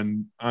Open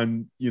on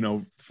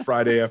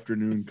Friday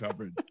afternoon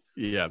coverage.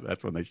 Yeah,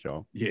 that's when they show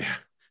them. Yeah,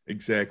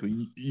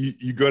 exactly.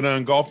 You good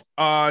on golf?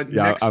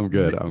 Yeah, I'm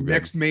good.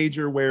 Next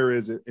major, where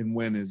is it and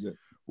when is it?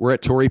 We're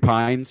at Torrey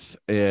Pines.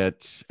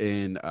 It's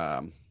in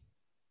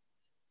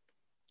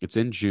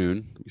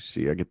June. Let me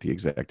see. I get the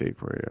exact date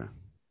for you.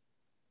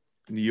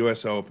 In the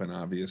U.S. Open,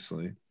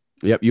 obviously.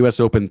 Yep, U.S.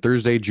 Open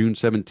Thursday, June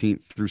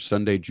 17th through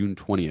Sunday, June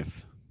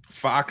 20th.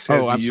 Fox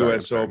has the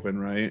U.S. Open,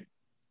 right?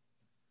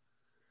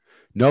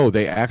 No,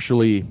 they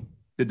actually.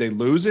 Did they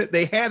lose it?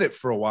 They had it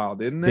for a while,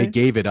 didn't they? They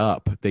gave it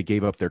up. They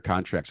gave up their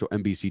contract, so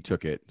NBC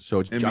took it. So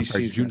it's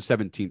June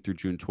 17th through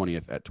June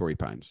 20th at Torrey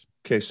Pines.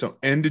 Okay, so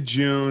end of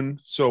June.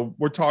 So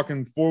we're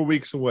talking 4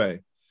 weeks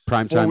away.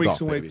 Prime time 4 weeks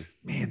golf, away. Baby.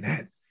 Man,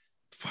 that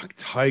fuck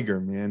Tiger,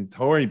 man.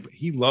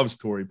 He loves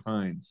Torrey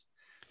Pines.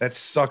 That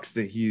sucks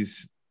that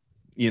he's,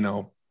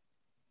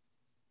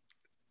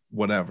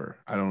 whatever.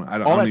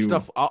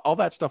 All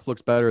that stuff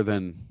looks better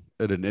than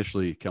it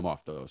initially came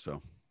off, though.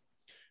 So,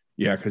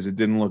 yeah, because it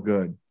didn't look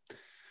good.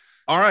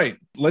 All right,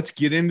 let's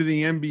get into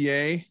the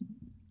NBA.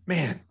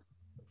 Man,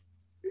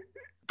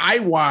 I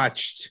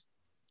watched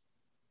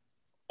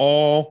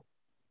all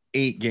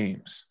 8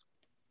 games.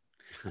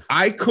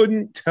 I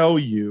couldn't tell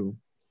you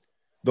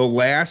the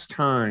last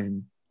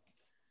time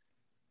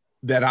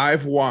that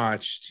I've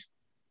watched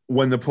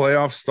when the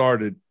playoffs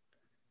started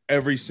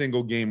every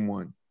single game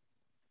won.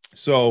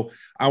 So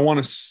I want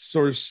to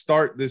sort of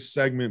start this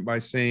segment by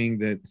saying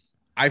that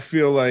I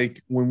feel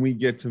like when we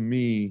get to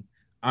me,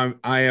 I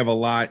have a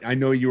lot. I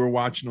know you were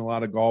watching a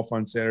lot of golf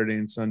on Saturday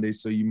and Sunday,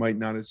 so you might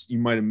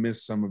have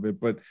missed some of it,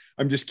 but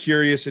I'm just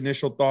curious.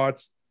 Initial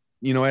thoughts,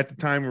 at the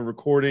time of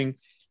recording,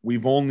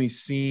 we've only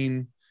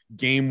seen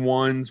game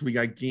 1s. We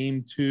got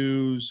game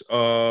 2s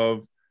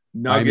of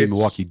Nuggets. Miami,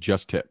 Milwaukee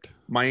just tipped.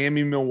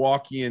 Miami,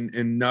 Milwaukee,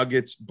 and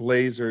Nuggets,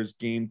 Blazers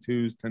game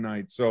 2s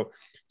tonight. So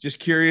just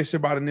curious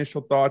about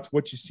initial thoughts,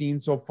 what you've seen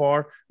so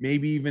far.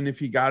 Maybe even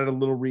if you got a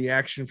little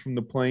reaction from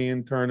the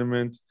play-in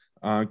tournament.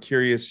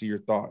 Curious of your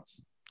thoughts.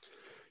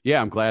 Yeah,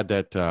 I'm glad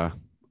that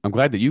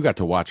you got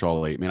to watch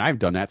all 8. Man, I've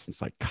done that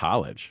since like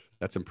college.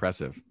 That's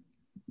impressive.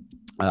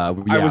 I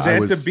was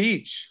at the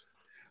beach.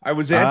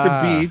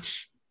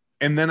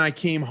 And then I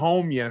came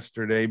home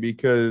yesterday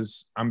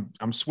because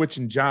I'm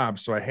switching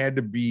jobs. So I had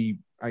to be,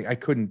 I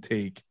couldn't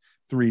take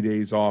 3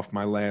 days off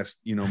my last,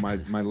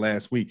 my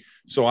last week.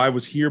 So I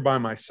was here by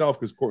myself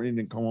because Courtney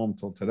didn't come home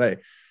until today.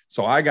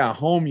 So I got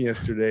home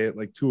yesterday at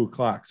like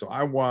 2:00. So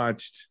I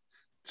watched,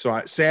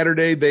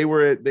 Saturday they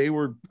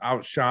were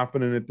out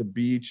shopping and at the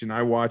beach, and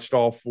I watched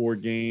all 4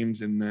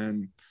 games. And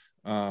then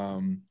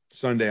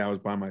Sunday I was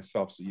by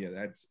myself. So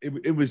yeah,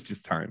 it was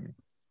just timing.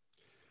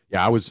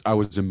 Yeah, I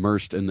was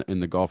immersed in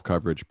the golf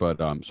coverage, but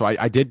so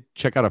I did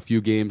check out a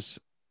few games.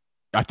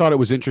 I thought it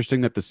was interesting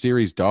that the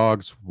series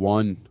dogs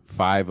won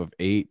 5 of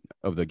 8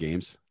 of the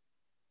games.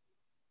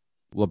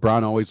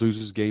 LeBron always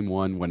loses game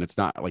 1 when it's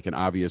not like an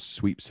obvious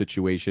sweep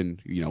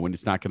situation, when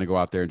it's not going to go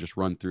out there and just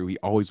run through. He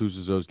always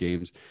loses those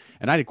games.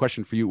 And I had a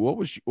question for you.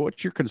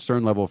 What's your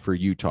concern level for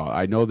Utah?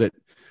 I know that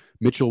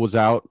Mitchell was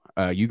out.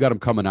 You got him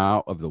coming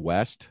out of the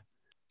West,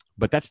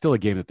 but that's still a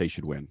game that they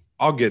should win.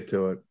 I'll get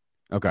to it.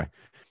 Okay.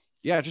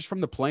 Yeah, just from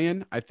the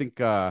play-in, I think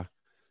the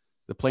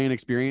play-in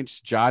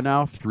experience, Ja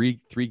now, three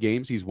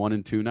games. He's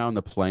 1-2 now in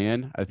the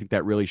play-in. I think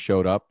that really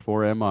showed up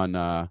for him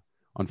on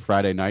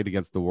Friday night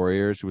against the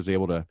Warriors. He was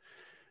able to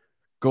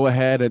go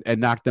ahead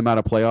and knock them out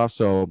of playoffs.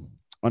 So,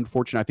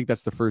 unfortunately, I think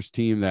that's the first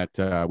team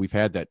that we've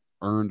had that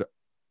earned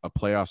a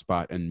playoff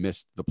spot and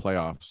missed the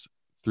playoffs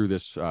through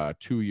this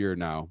 2-year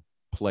now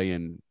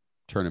play-in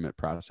tournament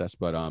process.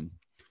 But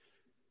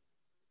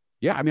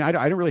yeah, I mean, I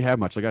don't really have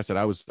much. Like I said,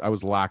 I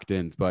was locked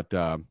in, but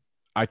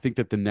I think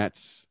that the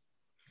Nets.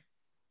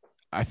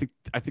 I think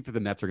that the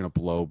Nets are going to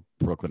blow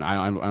Brooklyn.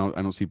 I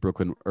don't see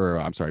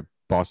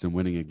Boston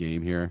winning a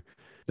game here.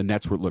 The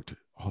Nets looked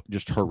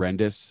just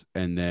horrendous,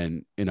 and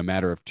then in a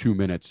matter of 2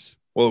 minutes.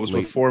 Well, it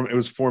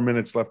was 4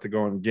 minutes left to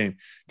go in the game.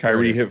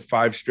 Kyrie hit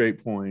 5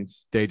 straight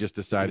points. They just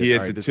decided he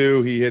hit the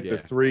 2, he hit the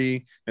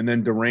 3, and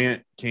then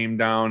Durant came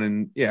down,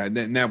 and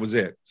that was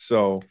it.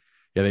 So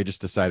yeah, they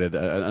just decided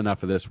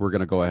enough of this. We're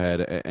going to go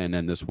ahead and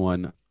end this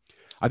one.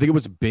 I think it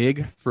was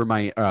big for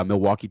my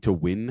Milwaukee to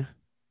win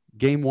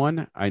game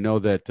 1. I know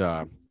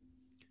that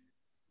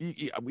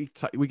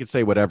we could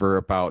say whatever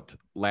about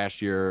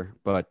last year,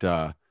 but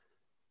that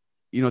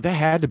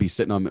had to be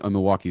sitting on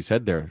Milwaukee's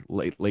head there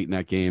late in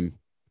that game.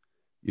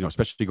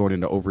 Especially going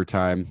into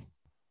overtime.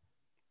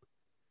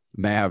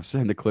 Mavs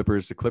and the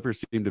Clippers. The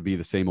Clippers seem to be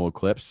the same old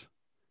Clips.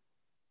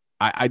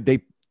 I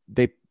think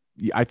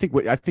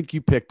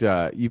you picked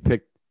or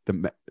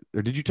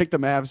did you take the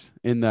Mavs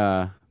in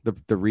the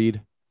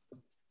read?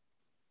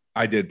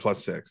 I did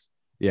 +6.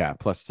 Yeah,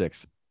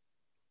 +6.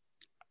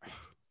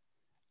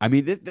 I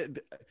mean,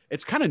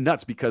 it's kind of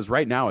nuts because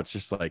right now it's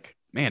just like,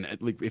 man,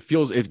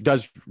 it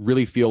does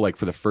really feel like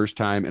for the first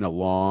time in a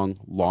long,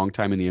 long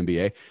time in the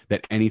NBA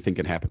that anything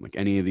can happen. Like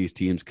any of these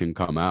teams can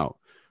come out.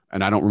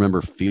 And I don't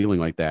remember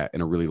feeling like that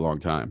in a really long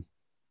time,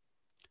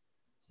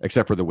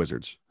 except for the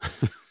Wizards.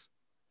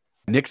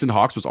 Knicks and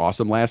Hawks was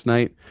awesome last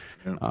night.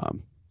 Yeah.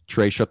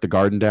 Trey shut the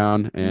Garden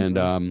down. And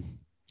and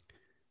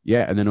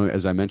then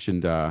as I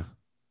mentioned,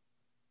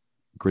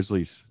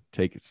 Grizzlies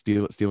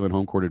stealing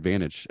home court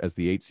advantage as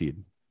the 8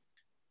 seed.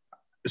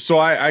 So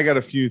I got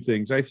a few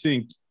things. I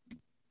think,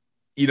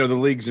 the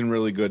league's in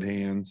really good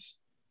hands.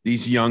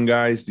 These young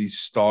guys, these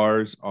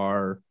stars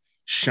are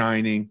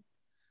shining.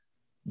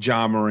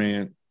 Ja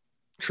Morant,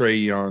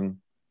 Trae Young,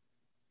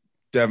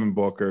 Devin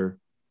Booker,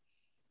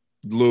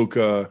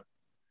 Luka.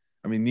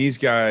 I mean, these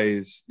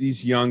guys,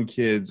 these young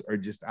kids are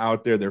just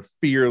out there. They're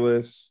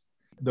fearless.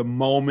 The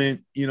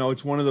moment,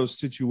 it's one of those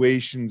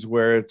situations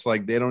where it's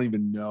like they don't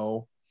even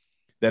know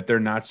that they're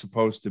not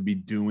supposed to be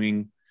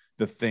doing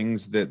the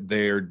things that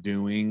they're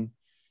doing.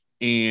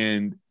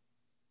 And,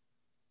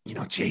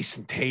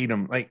 Jason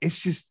Tatum, like,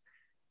 it's just,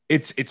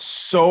 it's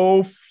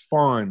so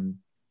fun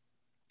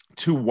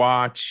to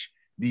watch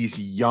these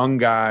young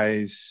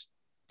guys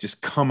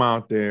just come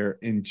out there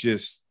and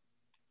just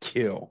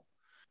kill.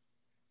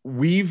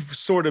 We've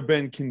sort of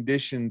been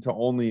conditioned to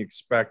only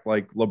expect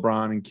like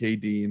LeBron and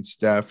KD and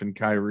Steph and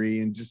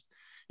Kyrie and just,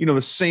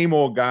 the same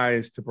old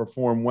guys to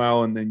perform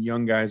well. And then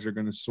young guys are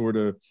going to sort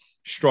of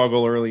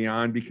struggle early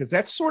on, because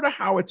that's sort of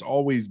how it's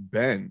always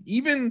been.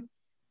 Even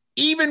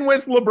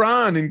with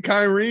LeBron and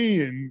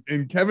Kyrie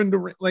and Kevin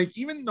Durant, like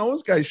even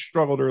those guys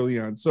struggled early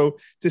on. So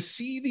to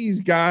see these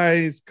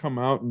guys come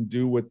out and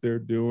do what they're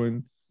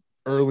doing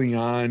early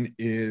on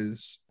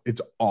it's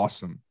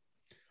awesome.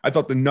 I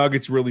thought the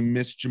Nuggets really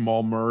missed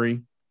Jamal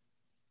Murray.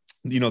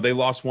 They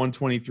lost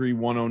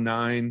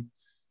 123-109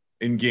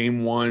 in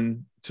game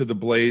 1 to the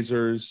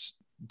Blazers.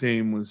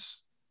 Dame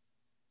was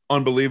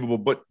unbelievable,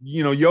 but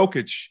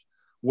Jokic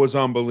was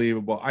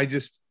unbelievable.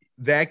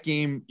 That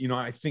game,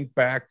 I think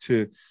back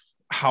to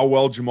how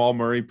well Jamal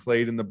Murray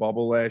played in the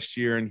bubble last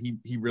year, and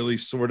he really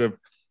sort of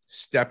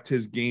stepped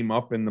his game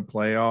up in the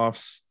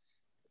playoffs.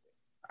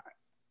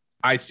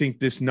 I think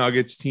this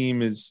Nuggets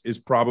team is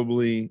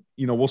probably,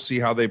 we'll see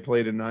how they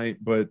play tonight,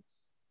 but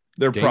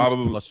they're Dame's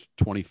probably plus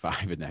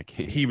 25 in that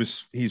game.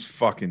 He's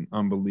fucking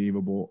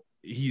unbelievable.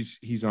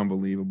 He's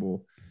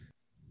unbelievable.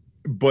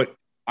 But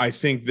I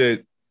think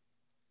that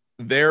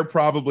they're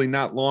probably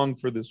not long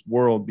for this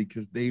world,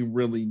 because they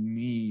really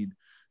need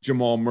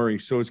Jamal Murray.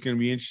 So it's going to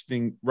be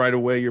interesting right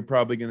away. You're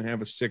probably going to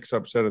have a 6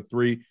 upset of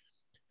 3.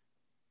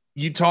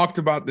 You talked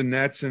about the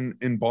Nets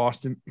in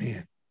Boston.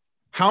 Man,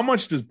 how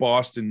much does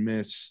Boston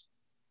miss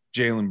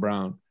Jaylen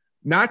Brown?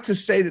 Not to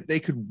say that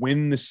they could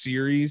win the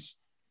series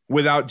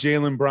without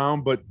Jaylen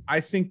Brown, but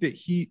I think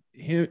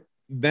that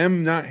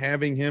them not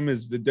having him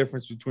is the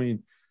difference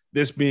between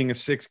this being a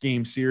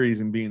 6-game series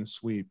and being a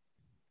sweep.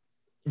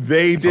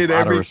 That's a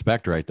lot of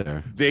respect right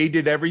there. They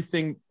did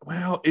everything.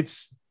 Well,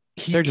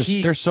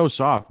 they're so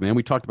soft, man.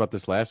 We talked about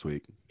this last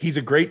week. He's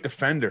a great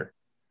defender.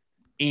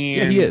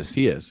 And yeah,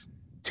 he is.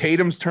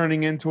 Tatum's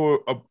turning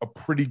into a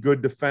pretty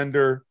good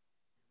defender.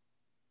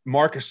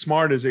 Marcus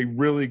Smart is a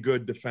really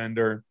good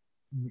defender.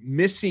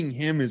 Missing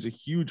him is a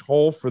huge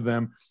hole for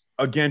them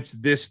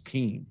against this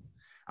team.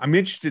 I'm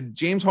interested.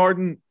 James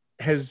Harden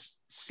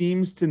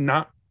seems to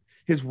not,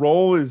 his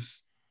role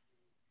is,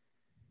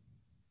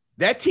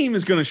 that team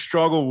is going to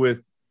struggle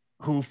with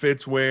who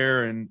fits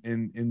where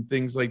and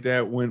things like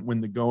that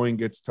when the going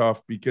gets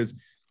tough, because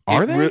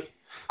are they?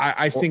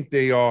 I think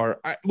they are.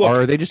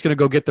 Or are they just going to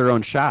go get their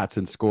own shots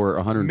and score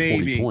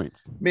 140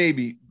 points?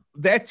 Maybe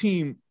that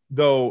team,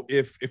 though,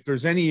 if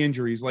there's any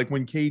injuries, like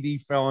when KD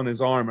fell on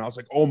his arm, I was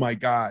like, oh my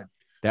God.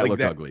 That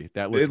looked ugly.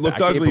 It looked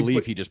ugly. I can't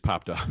believe he just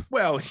popped up.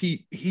 Well,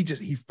 he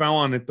fell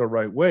on it the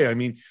right way. I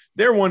mean,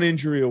 they're one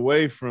injury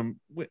away from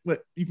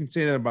what you can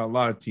say that about a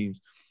lot of teams.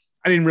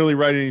 I didn't really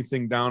write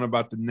anything down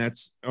about the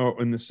Nets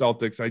and the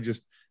Celtics.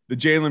 The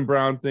Jaylen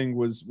Brown thing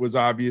was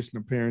obvious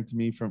and apparent to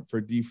me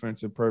for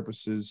defensive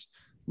purposes.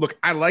 Look,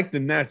 I like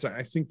the Nets.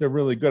 I think they're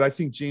really good. I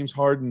think James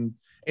Harden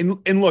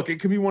and look, it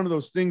could be one of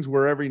those things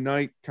where every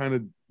night kind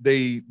of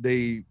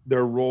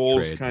their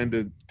roles kind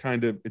of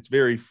it's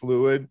very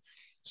fluid.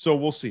 So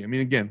we'll see. I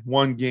mean, again,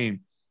 one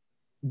game.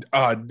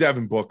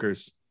 Devin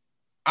Booker's,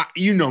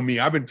 you know me.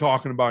 I've been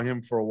talking about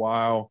him for a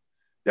while.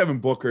 Devin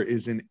Booker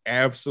is an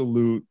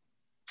absolute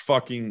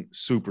fucking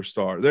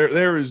superstar.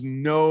 There is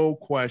no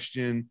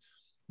question.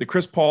 The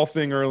Chris Paul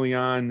thing early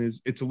on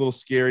it's a little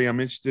scary.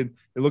 I'm interested.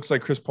 It looks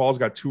like Chris Paul's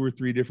got 2 or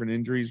 3 different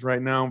injuries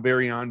right now.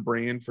 Very on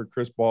brand for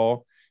Chris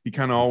Paul. He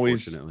kind of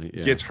always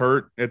gets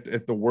hurt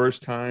at the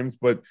worst times.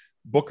 But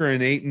Booker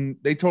and Ayton,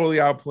 they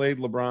totally outplayed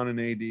LeBron and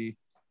AD.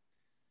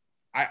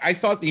 I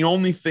thought the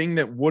only thing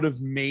that would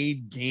have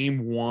made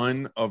game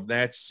 1 of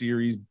that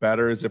series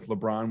better is if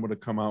LeBron would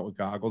have come out with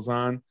goggles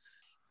on.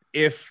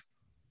 If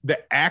the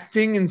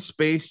acting in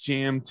Space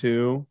Jam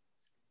 2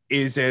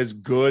 is as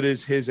good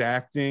as his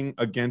acting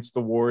against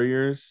the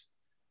Warriors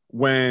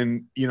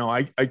when,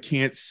 I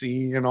can't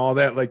see and all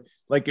that, like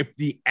if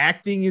the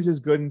acting is as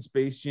good in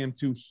Space Jam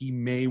 2, he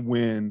may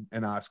win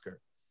an Oscar.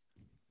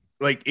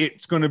 Like,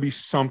 it's going to be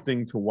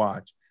something to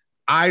watch.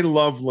 I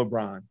love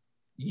LeBron.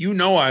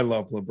 I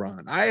love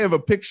LeBron. I have a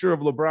picture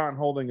of LeBron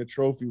holding a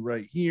trophy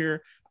right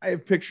here. I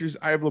have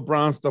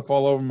LeBron stuff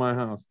all over my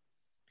house.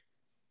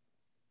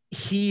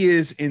 He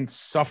is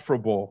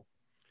insufferable.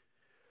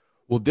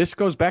 Well, this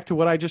goes back to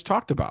what I just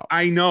talked about.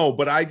 I know,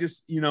 but I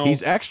just,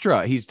 he's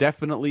extra. He's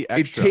definitely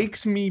extra. It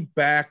takes me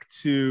back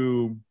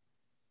to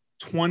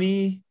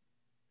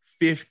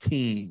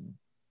 2015.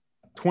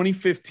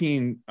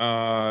 2015,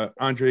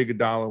 Andre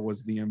Iguodala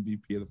was the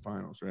MVP of the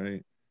finals,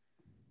 right?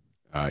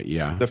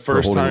 Yeah. The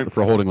first time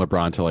for holding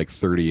LeBron to like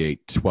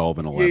 38, 12,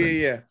 and 11.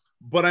 Yeah.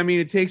 But I mean,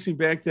 it takes me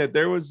back to that.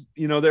 There was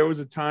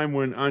a time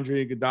when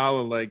Andre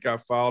Iguodala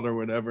got fouled or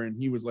whatever, and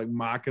he was like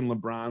mocking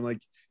LeBron, like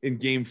in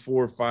game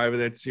 4 or 5 of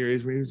that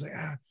series, where he was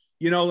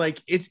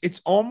like,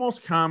 it's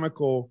almost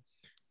comical.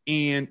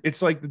 And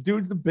it's like the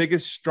dude's the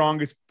biggest,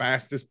 strongest,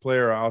 fastest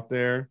player out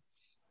there.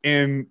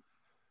 And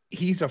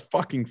he's a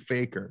fucking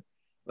faker.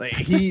 Like,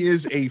 he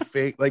is a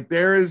fake. Like,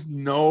 there is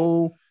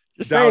no.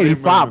 Just saying, he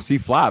flops,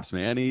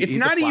 man. It's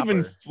not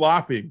even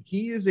flopping.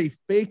 He is a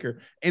faker.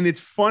 And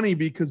it's funny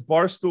because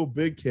Barstool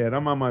Big Cat,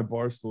 I'm on my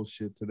Barstool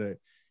shit today.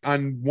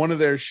 On one of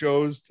their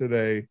shows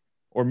today,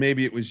 or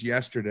maybe it was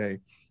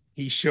yesterday,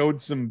 this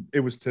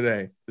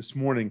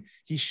morning,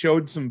 he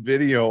showed some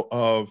video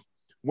of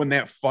when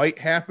that fight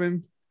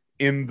happened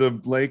in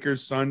the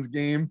Lakers Suns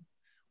game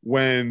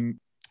when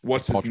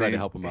what's Paul his tried name? to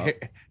help him up.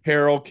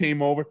 Harold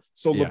came over.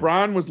 So Yeah.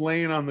 LeBron was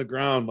laying on the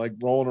ground, like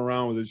rolling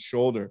around with his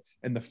shoulder,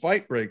 and the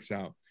fight breaks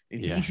out.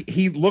 And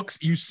he looks,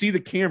 you see the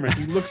camera,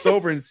 he looks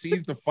over and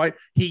sees the fight.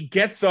 He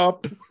gets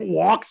up,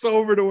 walks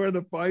over to where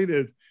the fight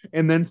is,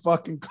 and then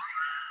fucking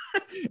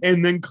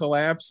and then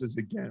collapses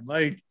again.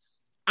 Like,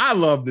 I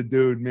love the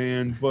dude,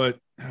 man, but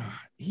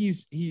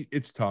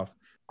it's tough.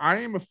 I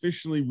am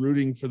officially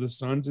rooting for the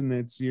Suns in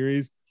that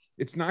series.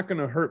 It's not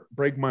going to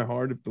break my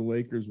heart if the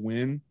Lakers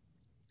win.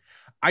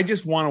 I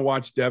just want to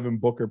watch Devin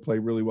Booker play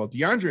really well.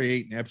 DeAndre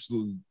Ayton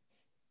absolutely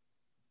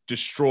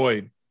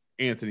destroyed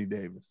Anthony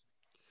Davis.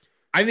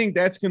 I think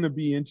that's going to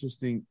be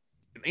interesting.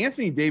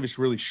 Anthony Davis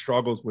really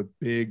struggles with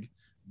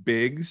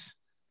bigs,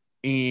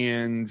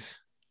 and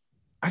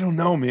I don't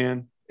know,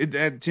 man.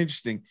 That's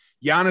interesting.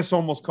 Giannis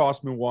almost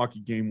cost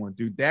Milwaukee game 1.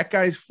 Dude, that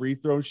guy's free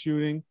throw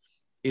shooting.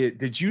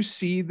 Did you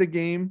see the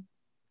game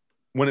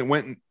when it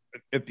went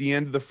at the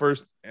end of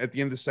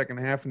the second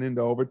half and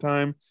into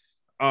overtime?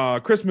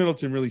 Chris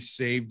Middleton really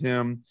saved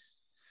him.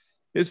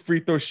 His free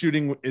throw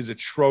shooting is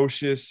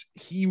atrocious.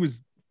 He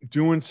was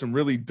doing some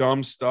really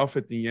dumb stuff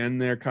at the end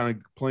there, kind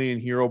of playing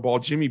hero ball.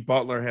 Jimmy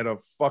Butler had a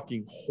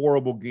fucking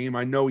horrible game.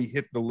 I know he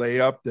hit the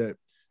layup that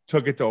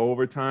took it to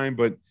overtime,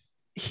 but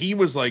he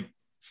was like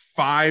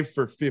 5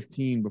 for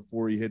 15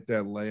 before he hit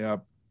that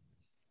layup.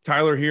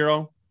 Tyler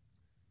Hero,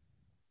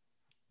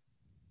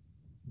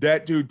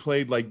 that dude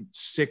played like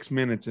 6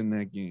 minutes in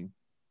that game.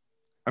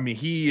 I mean,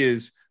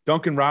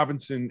 Duncan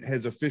Robinson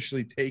has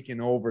officially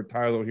taken over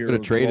Tyler Hero's role.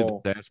 Traded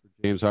for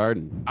James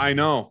Harden. I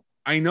know.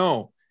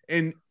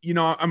 And,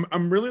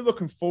 I'm really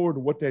looking forward to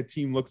what that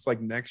team looks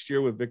like next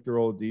year with Victor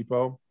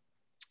Oladipo.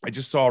 I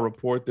just saw a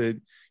report that,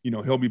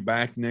 he'll be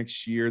back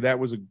next year. That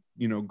was,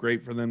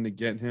 great for them to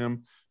get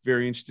him.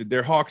 Very interested.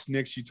 Their Hawks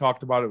Knicks, you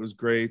talked about, it was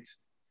great.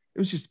 It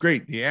was just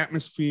great. The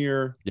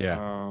atmosphere.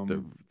 Yeah.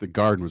 The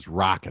Garden was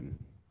rocking.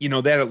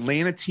 That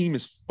Atlanta team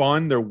is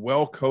fun. They're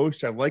well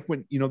coached. I like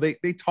when,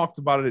 they talked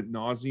about it at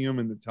nauseum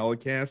in the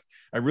telecast.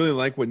 I really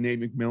like what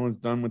Nate McMillan's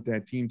done with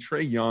that team.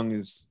 Trae Young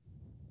is,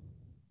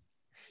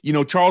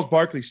 Charles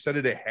Barkley said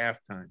it at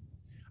halftime.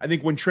 I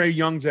think when Trae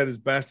Young's at his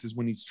best is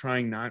when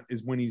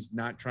he's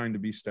not trying to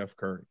be Steph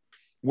Curry.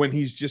 When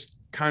he's just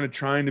kind of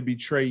trying to be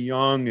Trae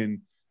Young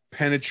and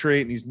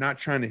penetrate, and he's not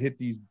trying to hit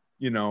these,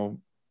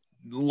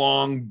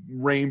 long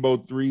rainbow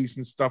threes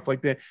and stuff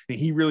like that. And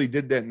he really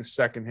did that in the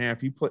second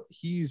half.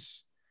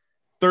 He's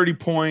 30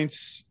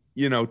 points,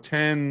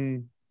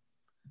 10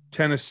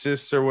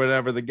 assists or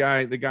whatever. The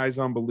guy's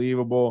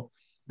unbelievable.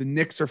 The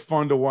Knicks are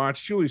fun to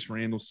watch. Julius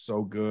Randle's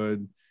so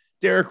good.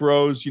 Derrick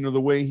Rose, the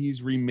way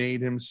he's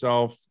remade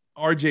himself.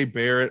 RJ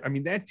Barrett. I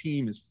mean, that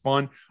team is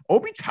fun.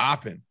 Obi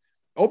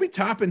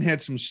Toppin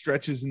had some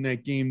stretches in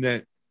that game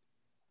that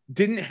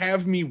didn't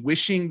have me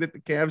wishing that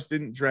the Cavs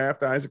didn't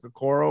draft Isaac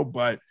Okoro,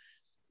 but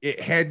it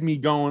had me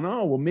going,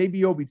 oh, well,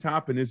 maybe Obi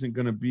Toppin isn't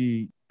going to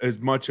be as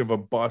much of a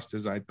bust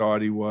as I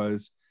thought he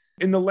was.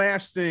 And the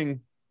last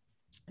thing,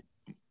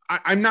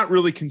 I'm not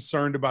really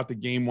concerned about the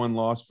game 1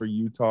 loss for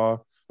Utah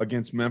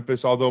against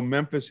Memphis, although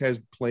Memphis has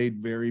played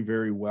very,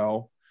 very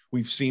well.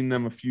 We've seen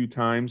them a few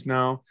times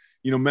now.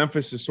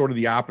 Memphis is sort of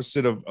the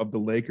opposite of the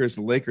Lakers.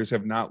 The Lakers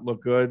have not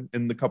looked good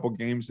in the couple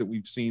games that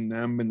we've seen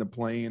them in the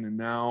play-in and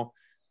now.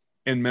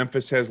 And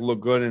Memphis has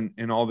looked good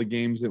in all the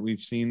games that we've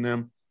seen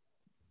them.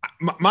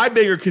 My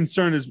bigger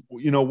concern is,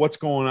 what's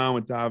going on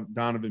with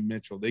Donovan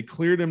Mitchell. They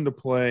cleared him to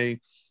play.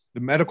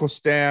 The medical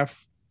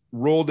staff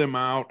ruled him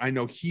out. I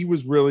know he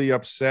was really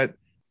upset.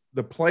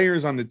 The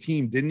players on the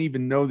team didn't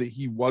even know that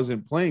he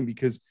wasn't playing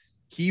because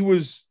he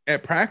was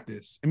at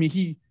practice. I mean,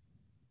 he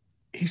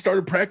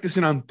started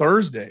practicing on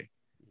Thursday.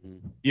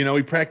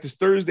 He practiced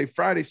Thursday,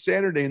 Friday,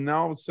 Saturday, and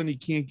now all of a sudden he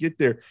can't get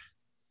there.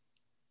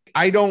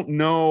 I don't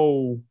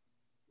know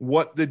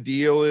what the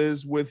deal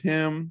is with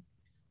him,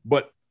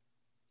 but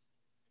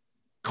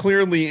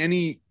clearly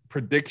any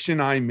prediction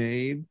I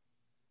made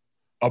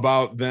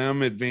about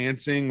them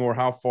advancing or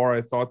how far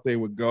I thought they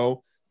would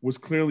go was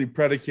clearly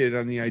predicated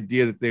on the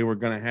idea that they were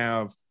going to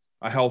have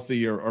a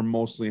healthy or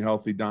mostly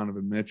healthy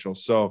Donovan Mitchell.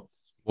 So,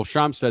 well,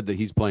 Sham said that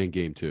he's playing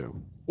game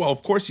 2. Well,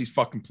 of course he's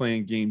fucking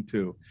playing game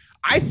 2.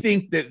 I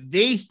think that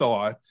they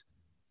thought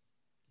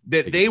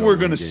that they were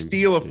going to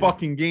steal a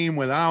fucking game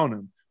without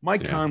him.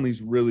 Mike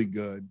Conley's really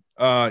good.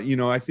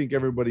 I think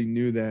everybody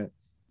knew that.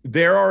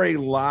 There are a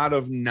lot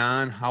of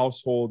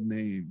non-household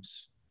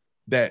names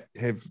that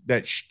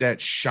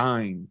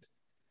shined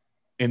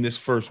in this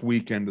first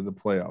weekend of the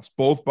playoffs.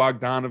 Both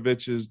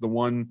Bogdanovich's, the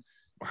one,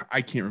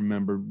 I can't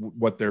remember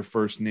what their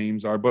first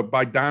names are, but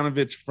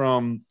Bogdanovich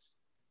from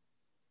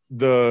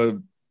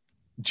the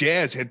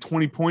Jazz had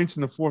 20 points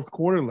in the fourth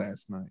quarter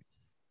last night.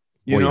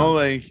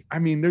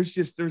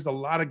 There's a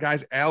lot of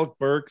guys. Alec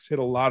Burks hit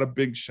a lot of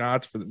big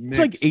shots for the Knicks.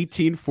 Like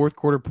 18 fourth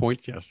quarter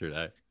points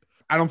yesterday.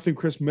 I don't think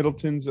Chris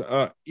Middleton's,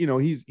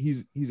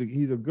 he's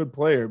a good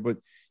player, but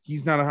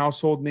he's not a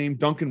household name.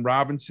 Duncan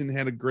Robinson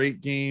had a great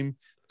game.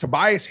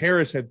 Tobias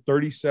Harris had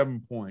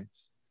 37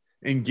 points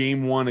in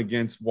game 1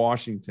 against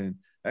Washington.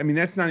 I mean,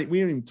 that's not, we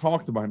haven't even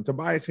talked about him.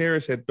 Tobias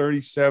Harris had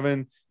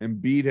 37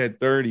 and Embiid had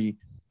 30.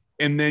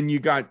 And then you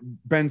got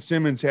Ben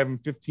Simmons having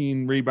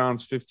 15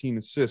 rebounds, 15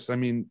 assists. I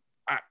mean,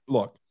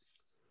 look,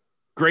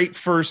 great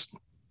first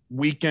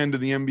weekend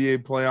of the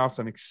NBA playoffs.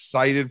 I'm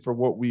excited for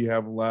what we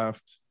have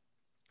left.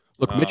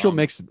 Look, Mitchell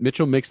makes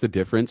the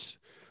difference.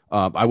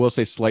 I will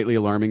say slightly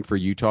alarming for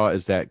Utah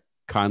is that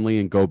Conley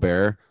and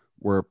Gobert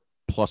were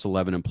plus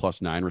 11 and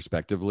plus 9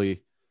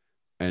 respectively,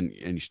 and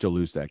you still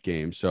lose that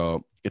game.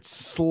 So it's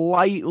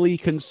slightly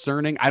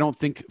concerning. I don't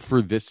think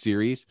for this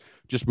series,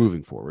 just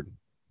moving forward.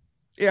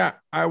 Yeah,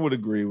 I would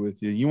agree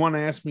with you. You want to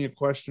ask me a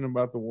question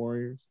about the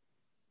Warriors?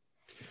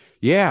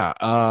 Yeah.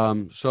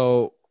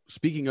 So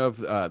speaking of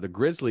the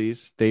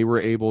Grizzlies, they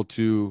were able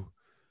to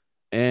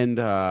end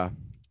the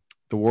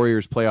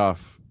Warriors' playoff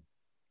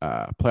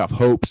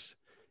hopes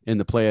in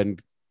the play-in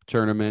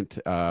tournament.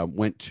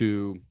 Went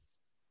to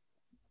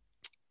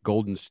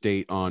Golden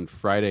State on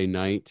Friday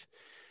night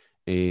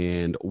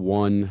and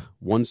won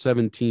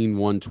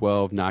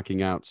 117-112,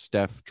 knocking out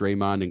Steph,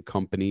 Draymond, and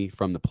company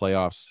from the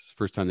playoffs.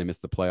 First time they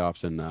missed the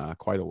playoffs in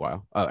quite a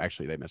while. Oh,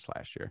 actually, they missed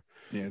last year.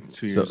 Yeah,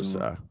 2 years.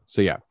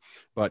 So yeah.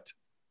 But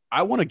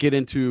I want to get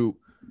into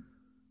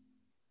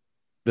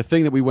the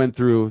thing that we went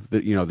through,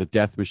 the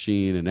death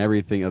machine and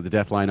everything, of the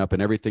death lineup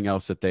and everything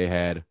else that they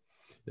had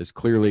is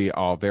clearly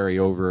all very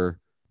over.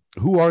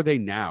 Who are they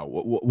now?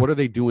 What are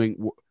they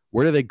doing?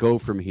 Where do they go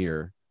from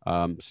here?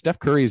 Steph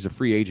Curry is a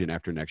free agent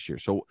after next year.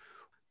 So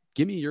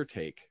give me your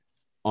take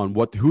on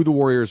who the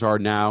Warriors are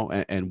now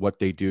and what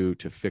they do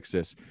to fix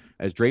this.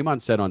 As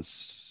Draymond said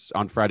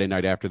on Friday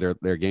night after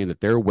their game, that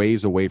they're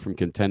ways away from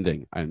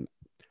contending. And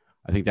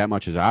I think that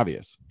much is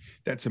obvious.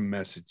 That's a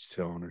message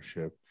to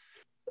ownership.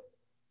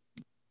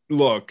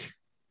 Look,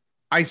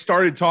 I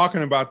started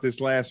talking about this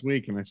last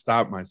week and I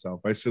stopped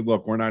myself. I said,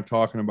 look, we're not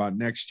talking about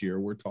next year.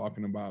 We're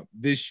talking about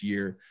this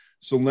year.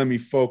 So let me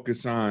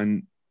focus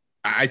on,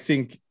 I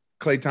think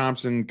Klay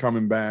Thompson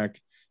coming back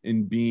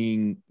and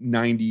being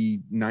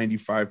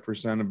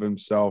 95% of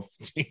himself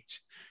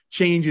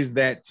changes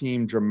that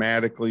team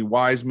dramatically.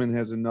 Wiseman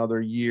has another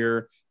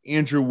year.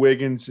 Andrew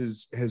Wiggins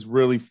has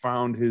really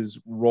found his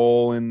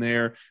role in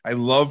there. I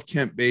love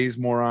Kent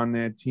Bazemore on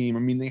that team. I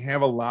mean, they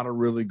have a lot of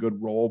really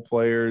good role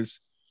players.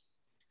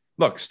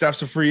 Look,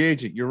 Steph's a free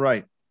agent. You're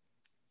right.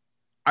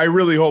 I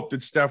really hope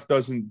that Steph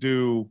doesn't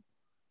do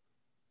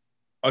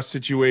a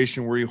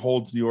situation where he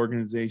holds the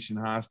organization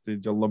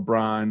hostage, a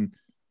LeBron,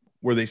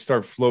 where they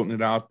start floating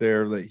it out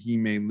there that he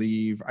may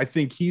leave. I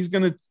think he's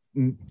gonna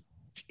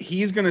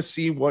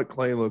see what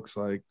Klay looks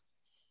like.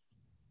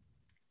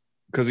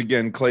 Because,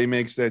 again, Klay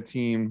makes that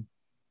team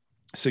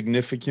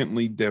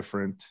significantly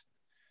different.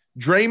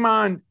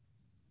 Draymond,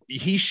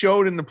 he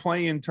showed in the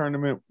play-in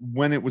tournament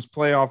when it was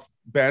playoff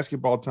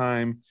basketball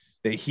time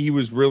that he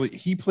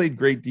played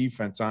great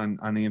defense on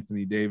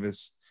Anthony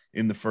Davis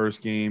in the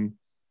first game.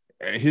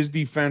 His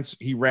defense,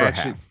 he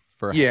ratcheted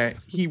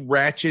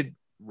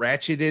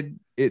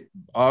it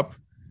up.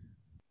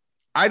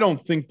 I don't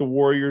think the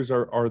Warriors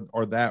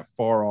are that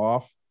far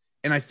off.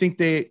 And I think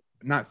they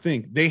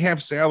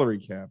have salary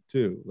cap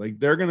too. Like,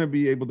 they're going to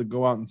be able to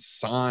go out and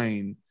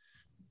sign.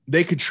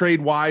 They could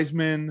trade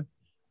Wiseman.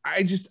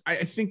 I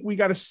think we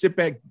got to sit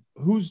back.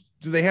 Do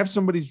they have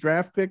somebody's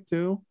draft pick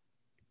too?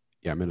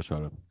 Yeah,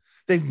 Minnesota.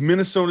 They have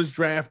Minnesota's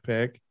draft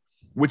pick,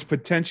 which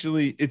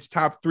potentially it's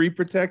top 3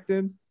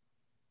 protected.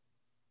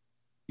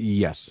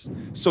 Yes.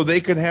 So they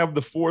could have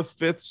the 4th,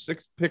 5th,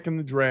 6th pick in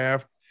the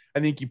draft. I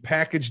think you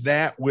package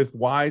that with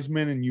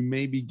Wiseman and you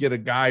maybe get a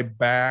guy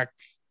back,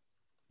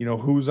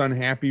 who's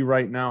unhappy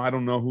right now. I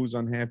don't know who's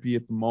unhappy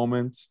at the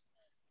moment.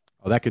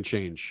 Oh, that could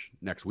change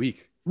next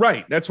week.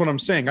 Right. That's what I'm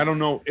saying. I don't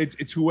know.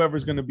 It's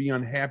whoever's going to be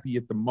unhappy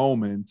at the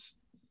moment.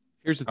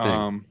 Here's the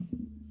thing.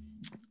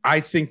 I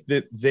think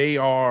that they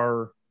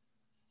are.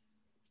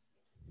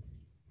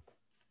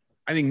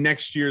 I think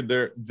next year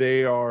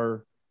they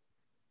are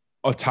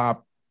a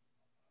top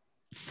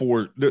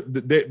 4.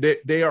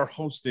 They are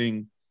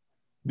hosting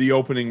the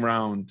opening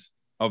round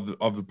of the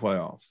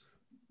playoffs.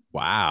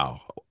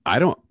 Wow. I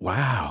don't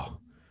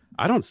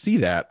see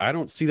that. I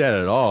don't see that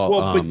at all.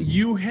 Well, but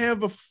you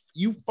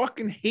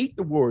fucking hate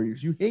the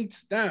Warriors. You hate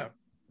Steph.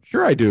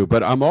 Sure I do,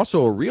 but I'm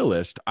also a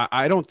realist.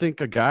 I don't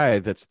think a guy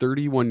that's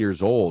 31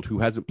 years old who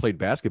hasn't played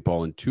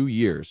basketball in 2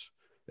 years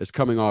is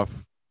coming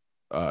off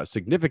a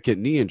significant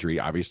knee injury,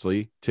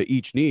 obviously, to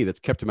each knee that's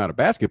kept him out of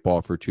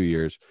basketball for 2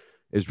 years,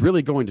 is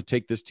really going to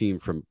take this team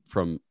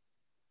from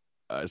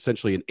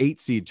essentially an 8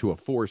 seed to a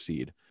 4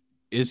 seed.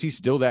 Is he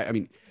still that? I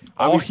mean,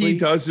 all he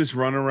does is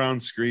run around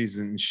screens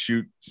and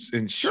shoot.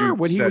 Sure,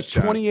 when he was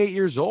 28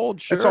 years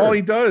old, sure. That's all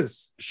he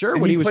does. Sure,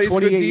 when he was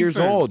 28 years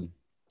old.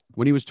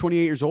 When he was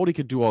 28 years old, he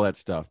could do all that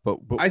stuff. But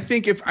I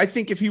think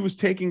if he was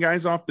taking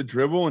guys off the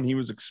dribble and he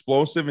was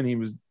explosive and he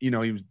was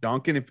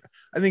dunking,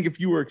 if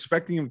you were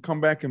expecting him to come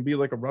back and be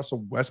like a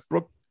Russell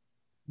Westbrook,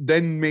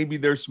 then maybe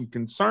there's some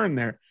concern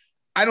there.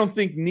 I don't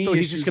think so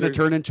he's just going to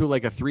turn into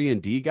like a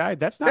 3-and-D guy.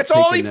 That's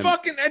all he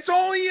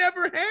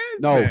ever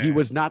has. No, man. He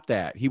was not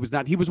that. He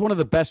was one of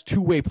the best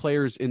two-way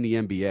players in the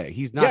NBA.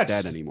 He's not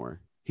that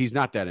anymore. He's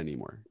not that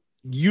anymore.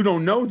 You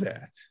don't know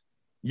that.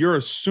 You're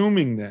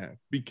assuming that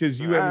because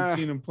you haven't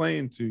seen him play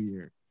in 2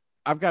 years.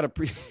 I've got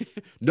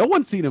no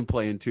one's seen him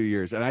play in 2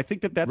 years. And I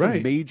think that's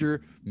right. a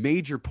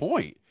major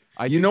point.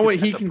 You know what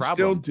he can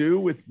still do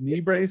with knee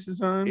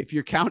braces on? If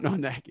you're counting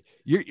on that,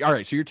 all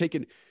right. So you're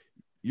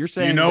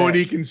saying, you know what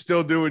he can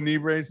still do with knee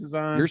braces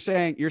on? You're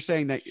saying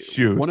that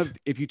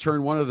if you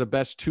turn one of the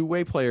best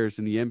two-way players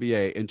in the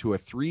NBA into a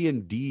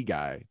 3-and-D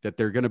guy, that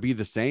they're going to be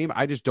the same.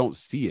 I just don't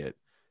see it.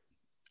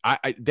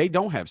 They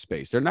don't have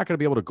space. They're not going to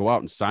be able to go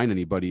out and sign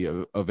anybody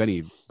of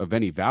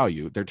any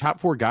value. Their top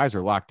 4 guys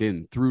are locked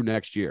in through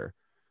next year.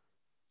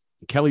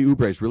 Kelly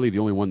Oubre is really the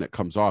only one that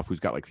comes off. He's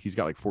got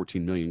like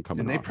 14 million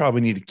coming. And they off.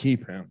 probably need to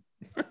keep him.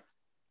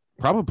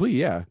 Probably,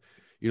 yeah.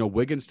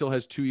 Wiggins still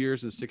has 2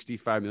 years and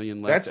 65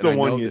 million left. That's the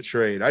one you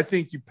trade. I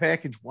think you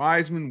package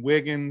Wiseman,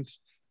 Wiggins,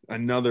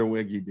 another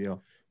Wiggy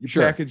deal. You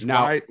package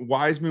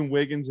Wiseman,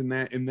 Wiggins in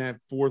that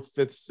 4th,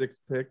 5th, 6th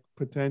pick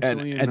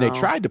potentially. And they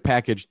tried to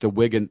package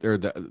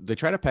they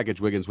tried to package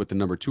Wiggins with the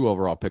number 2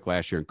 overall pick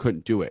last year and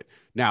couldn't do it.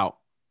 Now,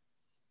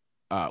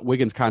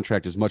 Wiggins'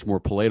 contract is much more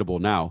palatable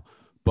now,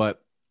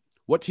 but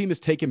what team has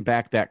taken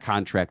back that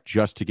contract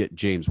just to get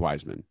James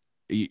Wiseman?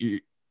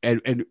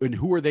 And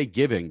who are they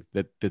giving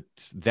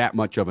that's that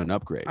much of an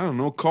upgrade? I don't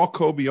know. Call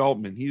Kobe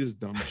Altman. He does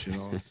dumb shit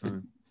all the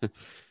time.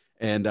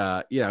 And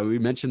we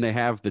mentioned they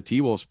have the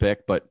T-Wolves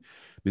pick, but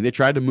I mean they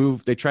tried to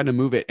move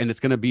it, and it's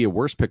going to be a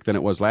worse pick than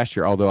it was last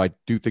year. Although I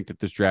do think that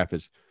this draft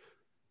is,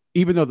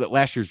 even though that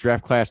last year's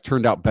draft class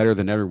turned out better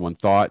than everyone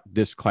thought,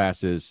 this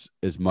class is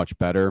much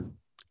better,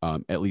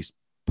 at least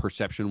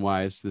perception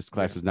wise. This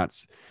class is not,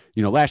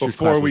 last year's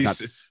class was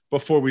not,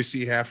 before we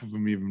see half of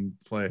them even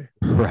play.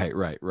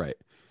 Right.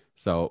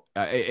 So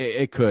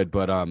it could,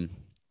 but I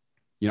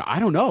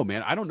don't know,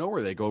 man. I don't know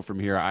where they go from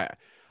here.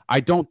 I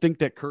don't think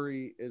that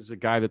Curry is a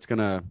guy that's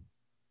gonna,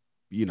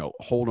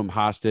 hold them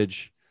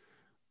hostage.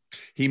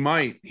 He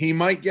might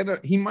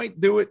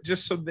do it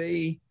just so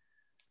they,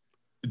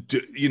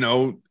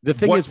 the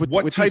thing is,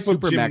 what type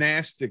of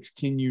gymnastics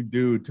can you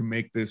do to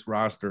make this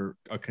roster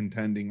a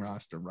contending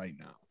roster right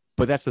now?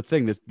 But that's the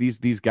thing.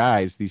 These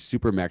guys, these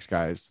Supermax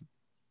guys,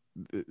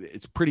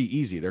 it's pretty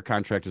easy. Their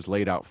contract is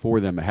laid out for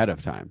them ahead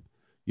of time.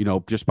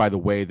 Just by the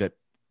way that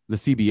the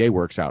CBA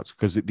works out,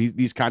 because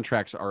these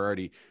contracts are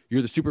already,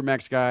 you're the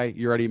Supermax guy,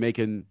 you're already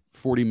making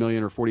 40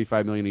 million or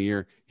 45 million a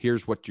year.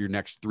 Here's what your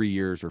next 3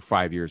 years or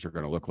 5 years are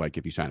going to look like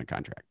if you sign a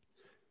contract.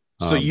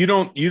 So you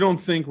don't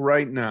think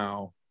right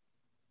now,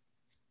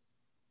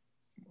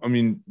 I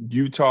mean,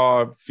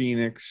 Utah,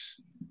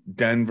 Phoenix,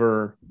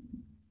 Denver,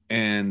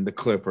 and the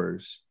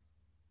Clippers,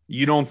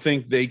 you don't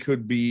think they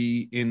could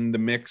be in the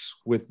mix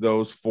with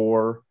those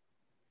 4?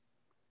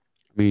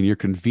 I mean, you're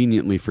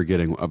conveniently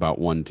forgetting about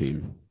one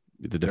team,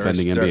 the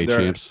defending NBA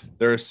champs.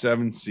 They're a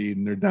 7 seed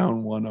and they're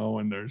down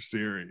 1-0 in their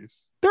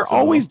series. They're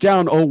always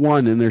down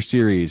 0-1 in their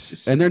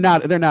series, and they're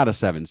not a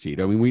 7 seed.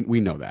 I mean,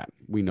 we know that.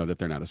 We know that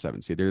they're not a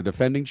 7 seed. They're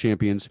defending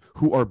champions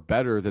who are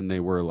better than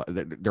they were.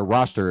 Their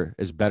roster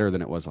is better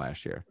than it was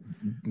last year.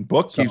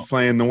 Book keeps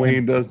playing the way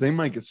he does. They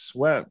might get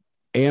swept.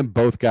 And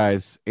both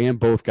guys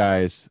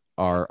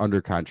are under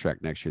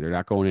contract next year. They're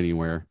not going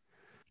anywhere.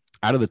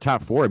 Out of the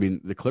top 4, I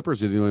mean, the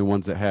Clippers are the only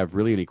ones that have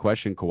really any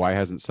question. Kawhi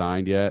hasn't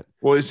signed yet.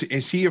 Well,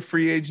 is he a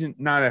free agent?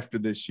 Not after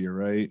this year,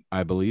 right?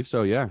 I believe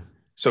so, yeah.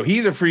 So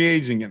he's a free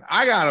agent, and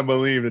I gotta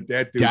believe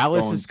that dude.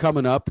 Dallas is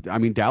coming up. I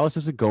mean, Dallas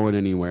isn't going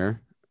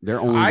anywhere. They're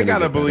only. I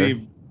gotta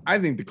believe. I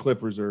think the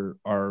Clippers are.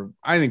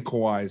 I think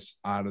Kawhi's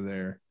out of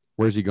there.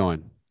 Where's he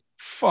going?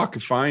 Fuck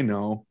if I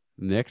know.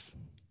 Knicks.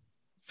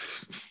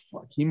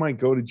 Fuck, he might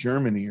go to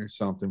Germany or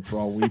something for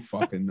all we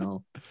fucking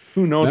know.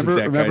 Who knows what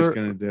that guy's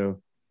gonna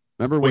do?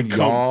 Remember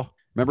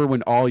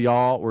when all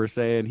y'all were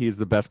saying he's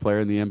the best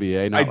player in the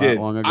NBA that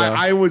long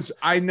ago?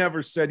 I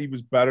never said he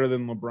was better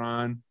than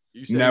LeBron.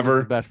 You said never. He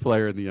was the best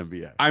player in the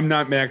NBA. I'm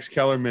not Max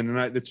Kellerman,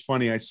 and it's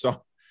funny. I saw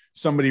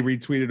somebody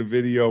retweeted a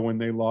video when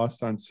they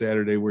lost on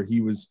Saturday where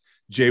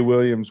Jay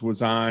Williams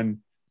was on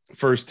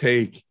First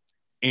Take,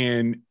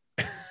 and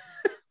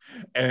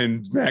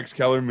and Max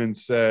Kellerman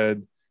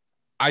said,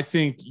 "I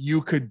think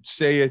you could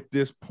say at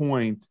this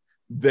point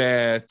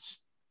that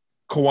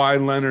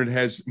Kawhi Leonard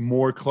has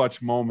more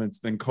clutch moments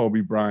than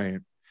Kobe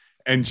Bryant."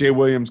 And Jay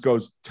Williams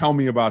goes, "Tell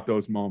me about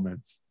those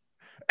moments."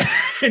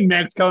 And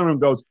Max Kellerman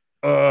goes,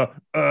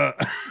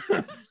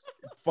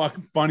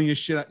 fucking funny as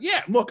shit.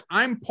 Yeah, look,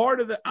 I'm part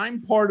of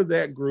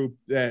that group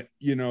that,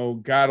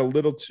 got a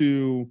little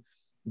too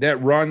that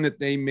run that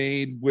they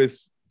made with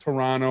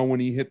Toronto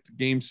when he hit the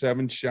game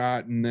 7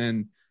 shot and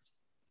then,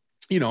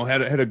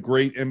 had a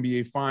great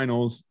NBA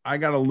finals. I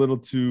got a little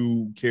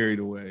too carried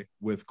away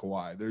with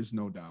Kawhi. There's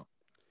no doubt.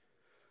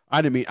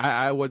 I didn't mean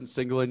I wasn't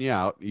singling you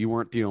out. You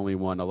weren't the only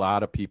one. A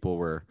lot of people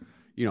were,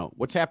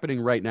 what's happening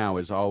right now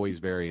is always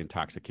very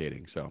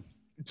intoxicating. So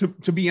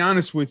to be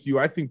honest with you,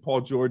 I think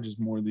Paul George is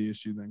more the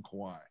issue than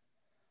Kawhi.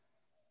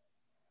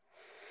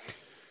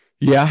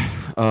 Yeah.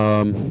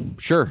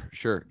 Sure.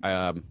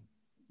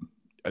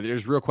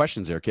 There's real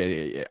questions there.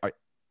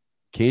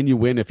 Can you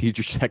win if he's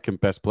your second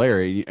best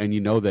player? And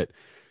that,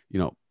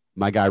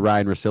 my guy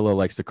Ryan Russillo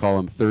likes to call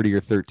him 30 or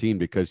 13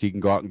 because he can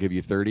go out and give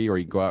you 30 or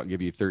he can go out and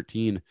give you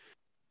 13.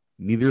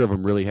 Neither of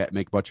them really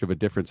make much of a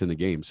difference in the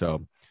game.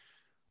 So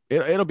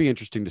it'll be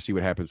interesting to see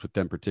what happens with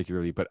them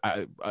particularly. But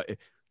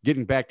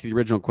getting back to the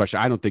original question,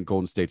 I don't think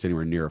Golden State's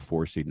anywhere near a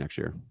 4 seed next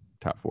year,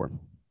 top 4.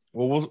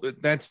 Well,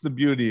 that's the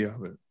beauty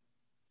of it.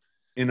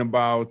 In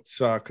about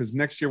because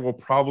next year we'll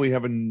probably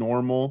have a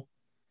normal.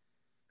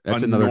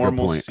 That's another good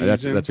point.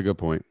 Season. That's a good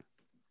point.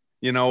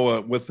 You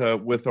know, with a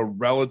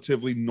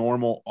relatively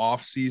normal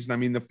off season. I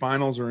mean, the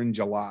finals are in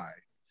July,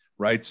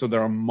 right? So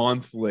they're a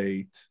month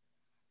late.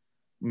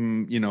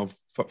 4,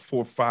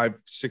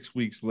 5, 6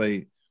 weeks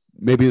late.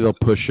 Maybe they'll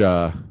push.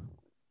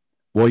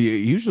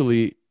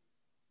 Usually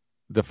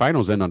the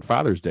finals end on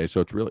Father's Day,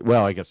 so it's really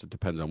I guess it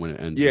depends on when it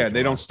ends. Yeah,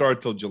 they don't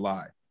start till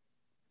July.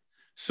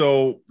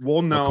 So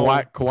we'll know.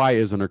 Kawhi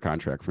is under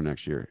contract for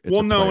next year.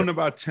 We'll know in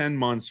about 10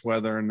 months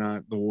whether or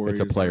not the Warriors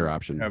it's a player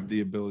option. Have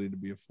the ability to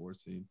be a 4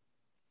 seed.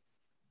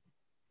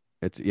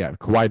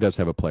 Kawhi does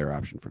have a player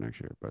option for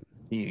next year, but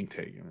he ain't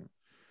taking it.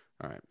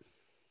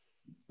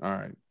 All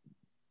right.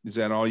 Is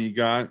that all you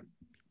got?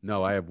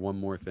 No, I have one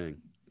more thing.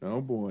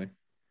 Oh boy.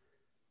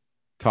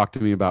 Talk to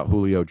me about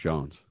Julio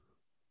Jones.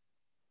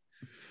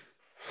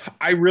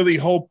 I really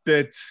hope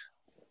that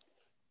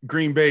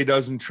Green Bay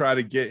doesn't try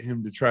to get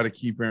him to try to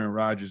keep Aaron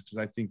Rodgers because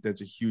I think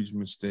that's a huge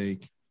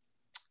mistake.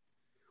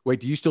 Wait,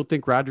 do you still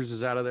think Rodgers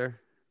is out of there?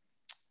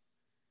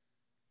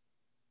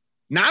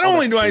 Not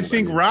only do I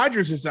think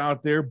Rodgers is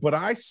out there, but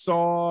I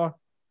saw,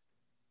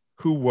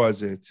 who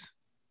was it?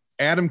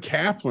 Adam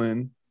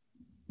Kaplan.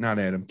 Not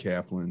Adam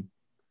Kaplan.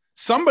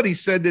 Somebody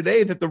said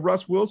today that the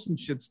Russ Wilson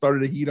shit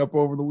started to heat up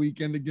over the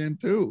weekend again,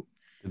 too.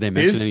 Did they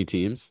mention any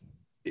teams?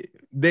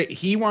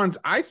 He wants,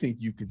 I think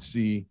you could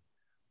see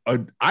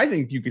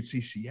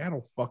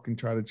Seattle fucking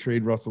try to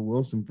trade Russell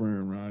Wilson for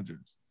Aaron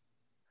Rodgers.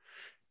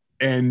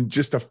 And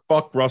just to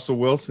fuck Russell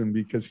Wilson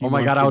because he. Oh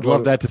my God, I would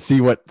love that to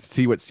see what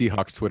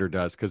Seahawks Twitter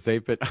does because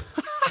they've been. Right?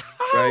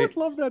 I would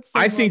love that. So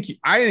I much.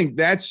 think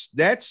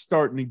that's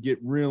starting to get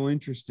real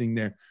interesting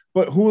there.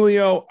 But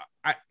Julio,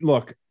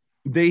 look,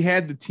 they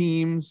had the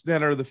teams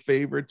that are the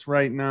favorites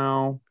right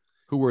now.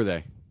 Who were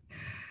they?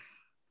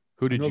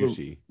 Who did you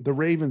see? The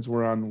Ravens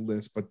were on the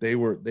list, but they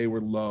were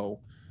low.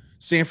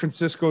 San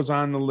Francisco's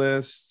on the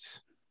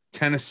list.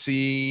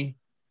 Tennessee.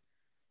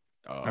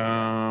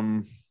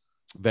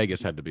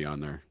 Vegas had to be on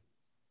there.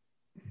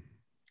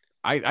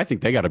 I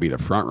think they got to be the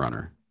front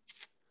runner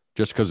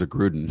just because of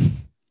Gruden.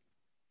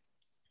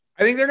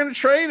 I think they're going to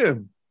trade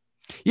him.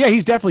 Yeah,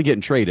 he's definitely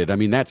getting traded. I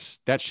mean, that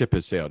ship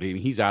has sailed.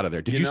 He's out of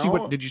there. Did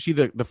you see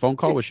the phone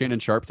call with Shannon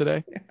Sharp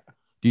today? Yeah.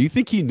 Do you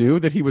think he knew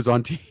that he was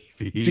on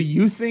TV? Do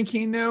you think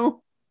he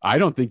knew? I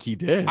don't think he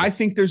did. I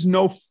think there's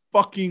no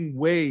fucking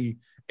way.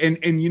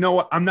 And you know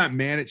what? I'm not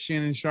mad at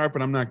Shannon Sharp,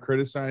 and I'm not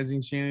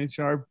criticizing Shannon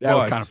Sharp. That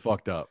was kind of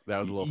fucked up. That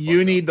was a little.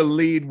 You need to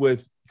lead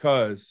with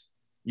because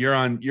you're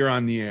on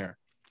the air.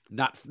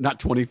 Not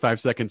 25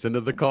 seconds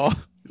into the call.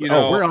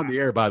 We're on the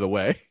air, by the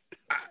way.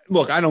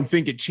 Look, I don't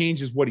think it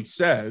changes what he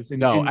says.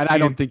 I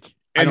don't think.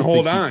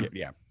 Hold on.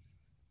 Yeah.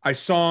 I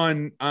saw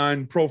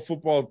on Pro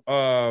Football.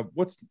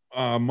 What's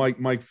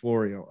Mike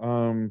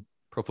Florio?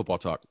 Pro Football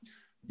Talk.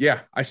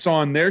 Yeah, I saw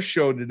on their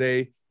show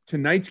today.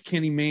 Tonight's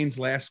Kenny Mayne's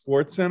Last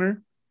Sports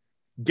Center.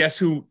 Guess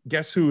who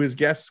his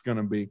guest is going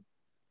to be?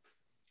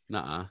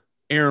 Nuh-uh.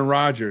 Aaron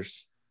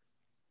Rodgers.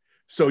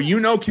 So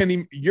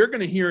Kenny, you're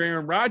going to hear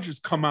Aaron Rodgers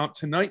come out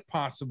tonight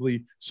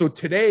possibly. So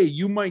today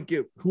you might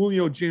get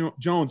Julio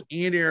Jones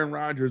and Aaron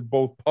Rodgers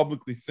both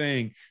publicly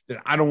saying that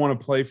I don't want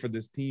to play for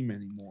this team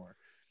anymore.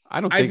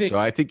 I don't think so.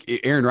 I think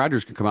Aaron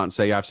Rodgers can come out and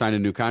say I've signed a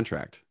new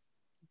contract.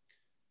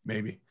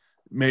 Maybe.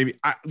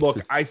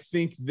 I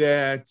think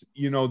that,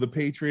 the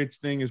Patriots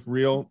thing is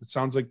real. It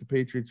sounds like the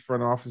Patriots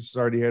front office has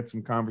already had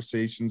some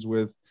conversations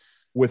with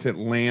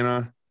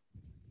Atlanta.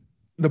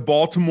 The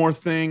Baltimore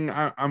thing,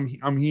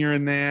 I'm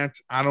hearing that.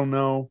 I don't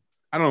know.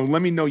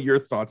 Let me know your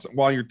thoughts.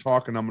 While you're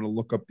talking, I'm going to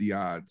look up the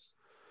odds.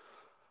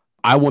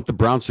 I want the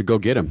Browns to go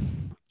get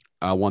him.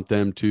 I want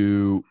them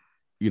to,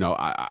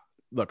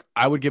 look,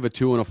 I would give a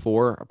 2 and a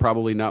 4,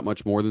 probably not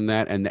much more than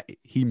that. And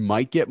he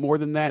might get more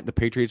than that. The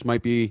Patriots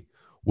might be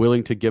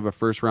willing to give a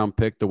first round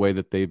pick the way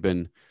that they've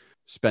been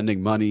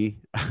spending money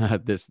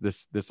this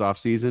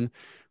offseason.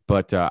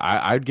 But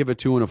I'd give a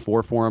 2 and a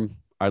 4 for him.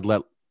 I'd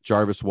let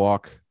Jarvis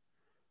walk.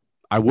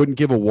 I wouldn't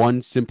give a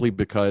 1 simply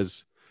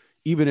because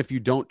even if you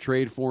don't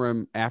trade for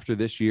him after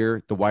this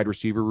year, the wide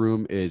receiver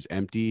room is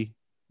empty.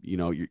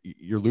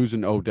 You're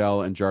losing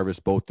Odell and Jarvis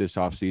both this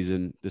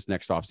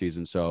next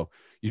offseason. So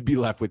you'd be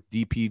left with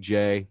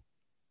DPJ,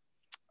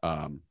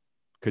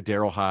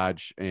 Kadarius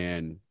Hodge,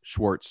 and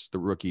Schwartz, the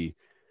rookie.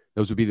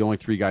 Those would be the only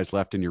 3 guys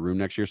left in your room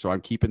next year. So I'm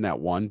keeping that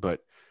 1.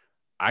 But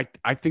I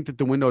think that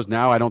the window's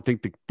now, I don't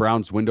think the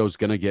Browns window is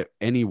going to get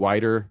any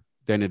wider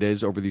than it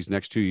is over these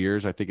next 2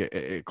 years. I think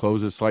it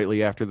closes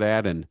slightly after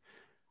that. And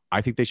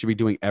I think they should be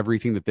doing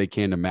everything that they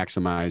can to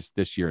maximize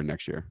this year and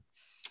next year.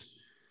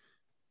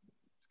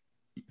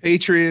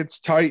 Patriots,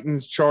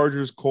 Titans,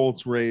 Chargers,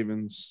 Colts,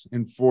 Ravens,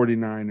 and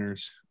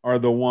 49ers are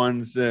the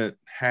ones that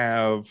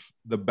have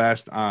the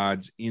best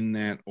odds in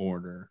that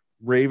order.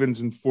 Ravens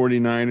and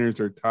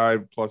 49ers are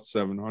tied plus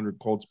 700,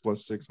 Colts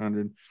plus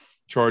 600,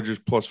 Chargers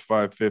plus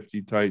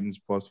 550, Titans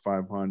plus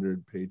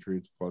 500,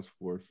 Patriots plus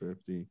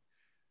 450.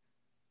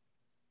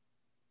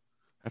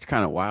 That's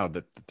kind of wild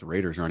that the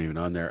Raiders aren't even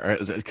on there,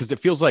 because it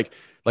feels like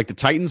the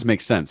Titans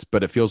make sense,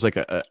 but it feels like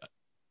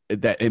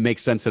that it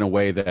makes sense in a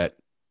way that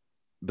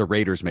the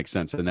Raiders make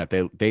sense, and that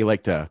they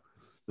like to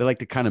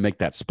kind of make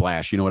that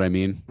splash. You know what I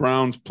mean?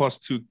 Browns plus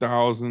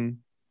 2,000.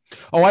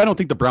 Oh, I don't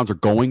think the Browns are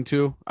going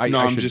to.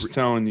 I'm just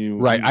telling you.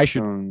 Right.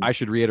 I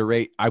should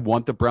reiterate. I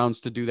want the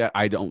Browns to do that.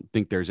 I don't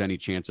think there's any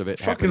chance of it.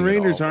 Fucking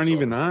Raiders aren't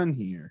even on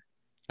here.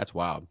 That's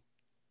wild.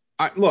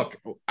 I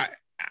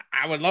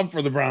would love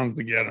for the Browns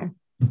to get them.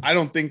 I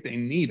don't think they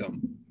need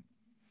them.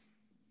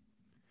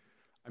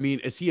 I mean,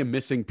 is he a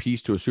missing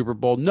piece to a Super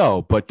Bowl?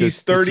 No, but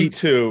he's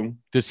 32.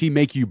 Does he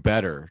make you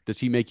better? Does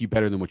he make you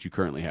better than what you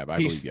currently have?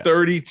 He's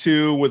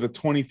 32 with a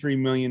 $23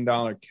 million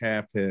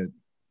cap hit.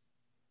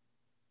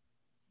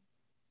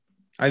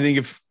 I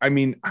think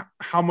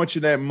how much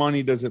of that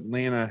money does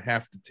Atlanta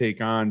have to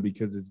take on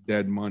because it's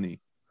dead money?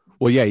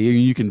 Well, yeah,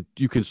 you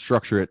can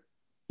structure it,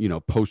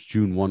 post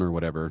June 1 or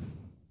whatever.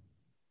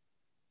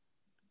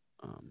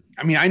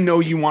 I know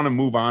you want to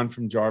move on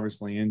from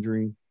Jarvis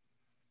Landry.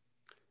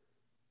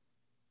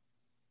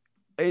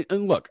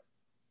 And look,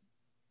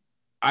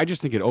 I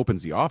just think it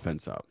opens the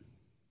offense up.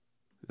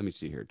 Let me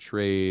see here.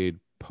 Trade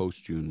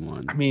post June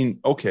 1.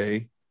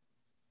 Okay.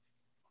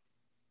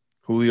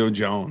 Julio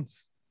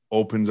Jones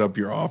opens up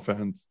your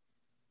offense.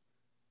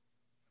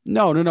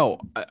 No.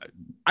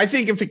 I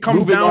think if it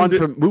comes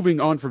moving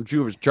on from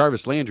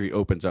Jarvis Landry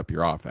opens up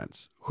your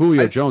offense.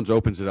 Julio Jones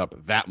opens it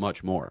up that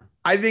much more.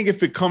 I think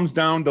if it comes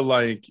down to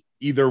like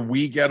either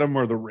we get him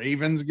or the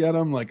Ravens get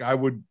him, like I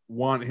would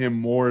want him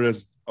more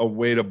as a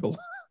way to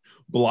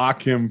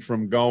block him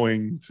from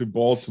going to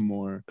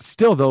Baltimore.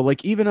 Still though,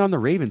 like even on the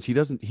Ravens, he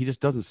just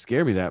doesn't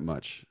scare me that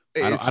much.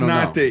 It's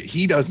not that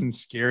he doesn't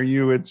scare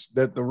you. It's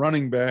that the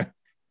running back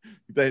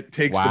that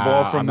takes the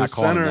ball from the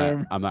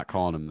center. I'm not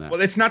calling him that.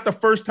 Well, it's not the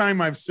first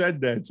time I've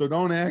said that, so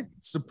don't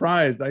act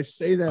surprised. I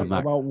say that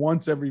about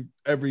once every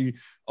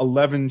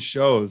 11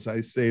 shows.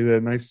 I say that,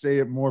 and I say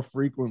it more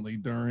frequently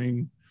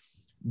during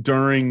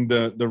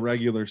the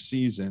regular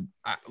season.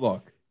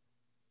 Look,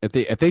 if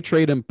they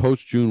trade him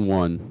post June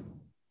 1,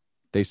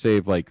 they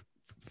save like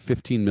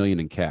 $15 million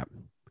in cap,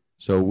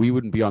 so we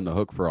wouldn't be on the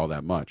hook for all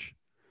that much.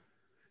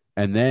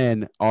 And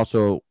then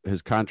also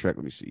his contract.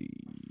 Let me see.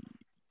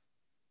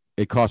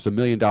 It costs $1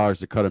 million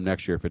to cut him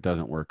next year if it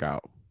doesn't work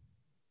out.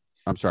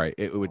 I'm sorry,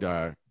 it would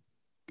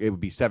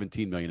be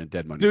 $17 million in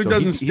dead money. Dude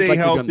doesn't stay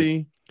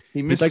healthy.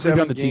 He missed 7 games. He'd like to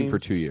be on the team for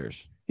 2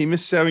 years. He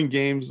missed 7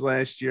 games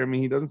last year.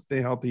 He doesn't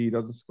stay healthy. He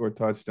doesn't score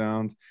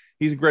touchdowns.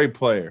 He's a great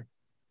player.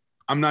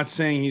 I'm not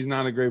saying he's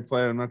not a great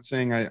player. I'm not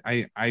saying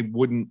I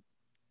wouldn't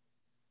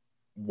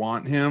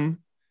want him.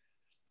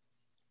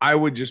 I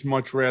would just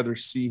much rather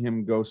see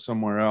him go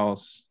somewhere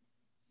else.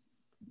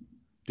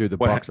 Dude, the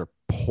Bucs are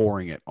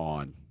pouring it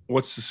on.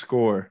 What's the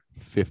score?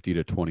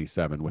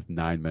 50-27 with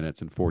 9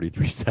 minutes and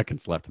 43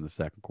 seconds left in the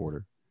second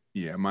quarter.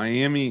 Yeah,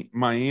 Miami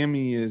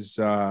is.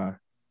 I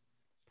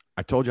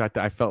told you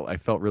I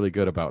felt really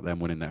good about them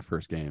winning that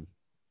first game.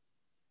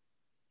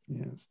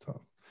 Yeah, it's tough.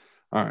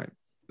 All right,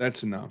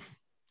 that's enough.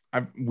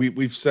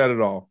 We've said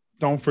it all.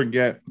 Don't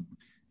forget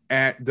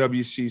at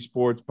WC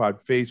Sports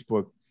Pod,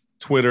 Facebook,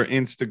 Twitter,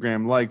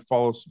 Instagram,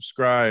 follow,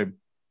 subscribe.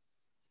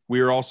 We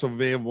are also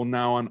available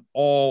now on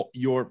all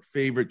your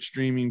favorite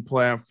streaming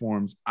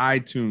platforms,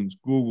 iTunes,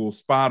 Google,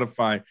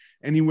 Spotify,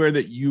 anywhere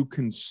that you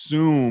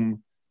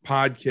consume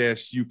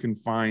podcasts, you can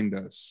find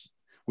us.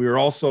 We are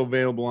also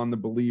available on the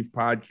Believe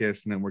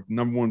Podcast Network,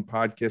 #1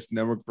 podcast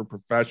network for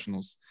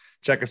professionals.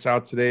 Check us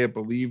out today at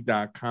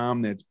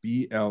Believe.com. That's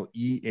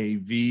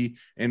BLEAV.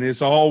 And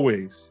as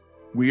always,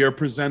 we are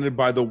presented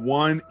by the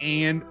one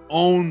and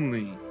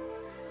only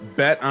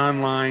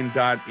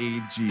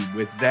BetOnline.ag.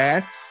 With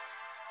that,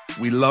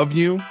 we love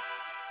you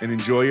and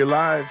enjoy your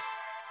lives.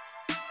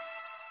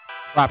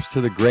 Props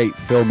to the great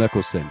Phil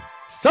Mickelson.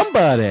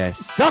 Somebody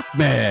suck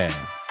me.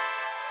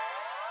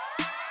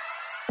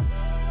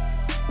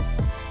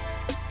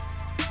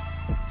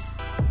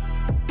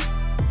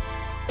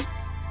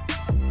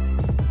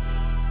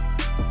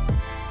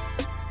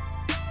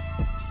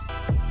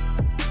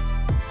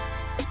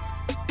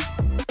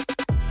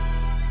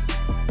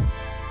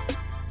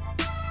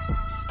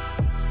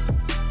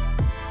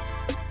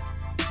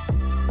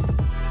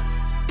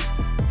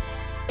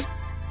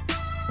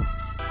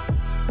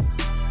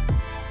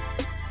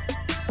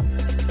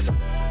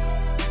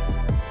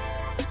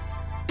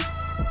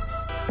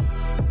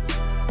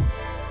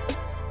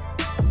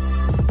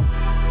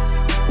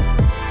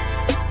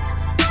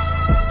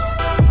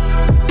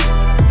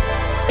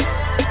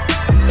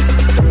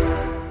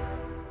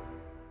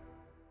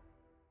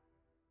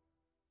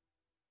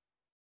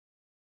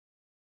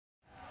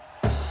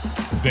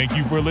 Thank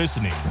you for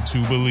listening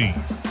to Believe.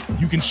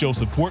 You can show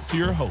support to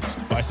your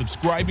host by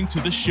subscribing to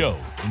the show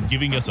and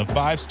giving us a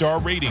 5-star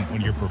rating on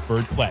your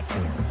preferred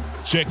platform.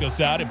 Check us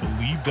out at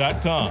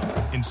Believe.com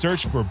and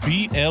search for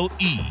BLEAV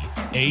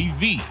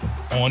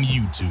on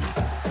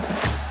YouTube.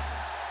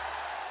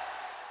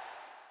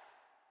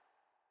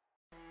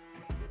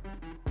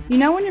 You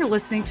know when you're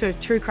listening to a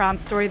true crime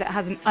story that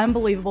has an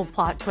unbelievable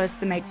plot twist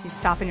that makes you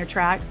stop in your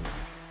tracks?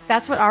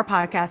 That's what our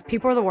podcast,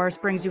 People Are the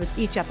Worst, brings you with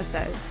each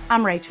episode.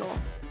 I'm Rachel.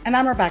 And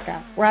I'm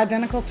Rebecca. We're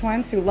identical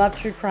twins who love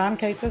true crime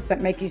cases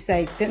that make you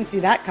say, didn't see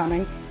that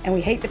coming, and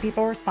we hate the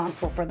people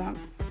responsible for them.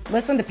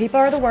 Listen to People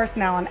Are the Worst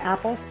now on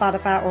Apple,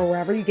 Spotify, or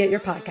wherever you get your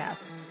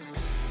podcasts.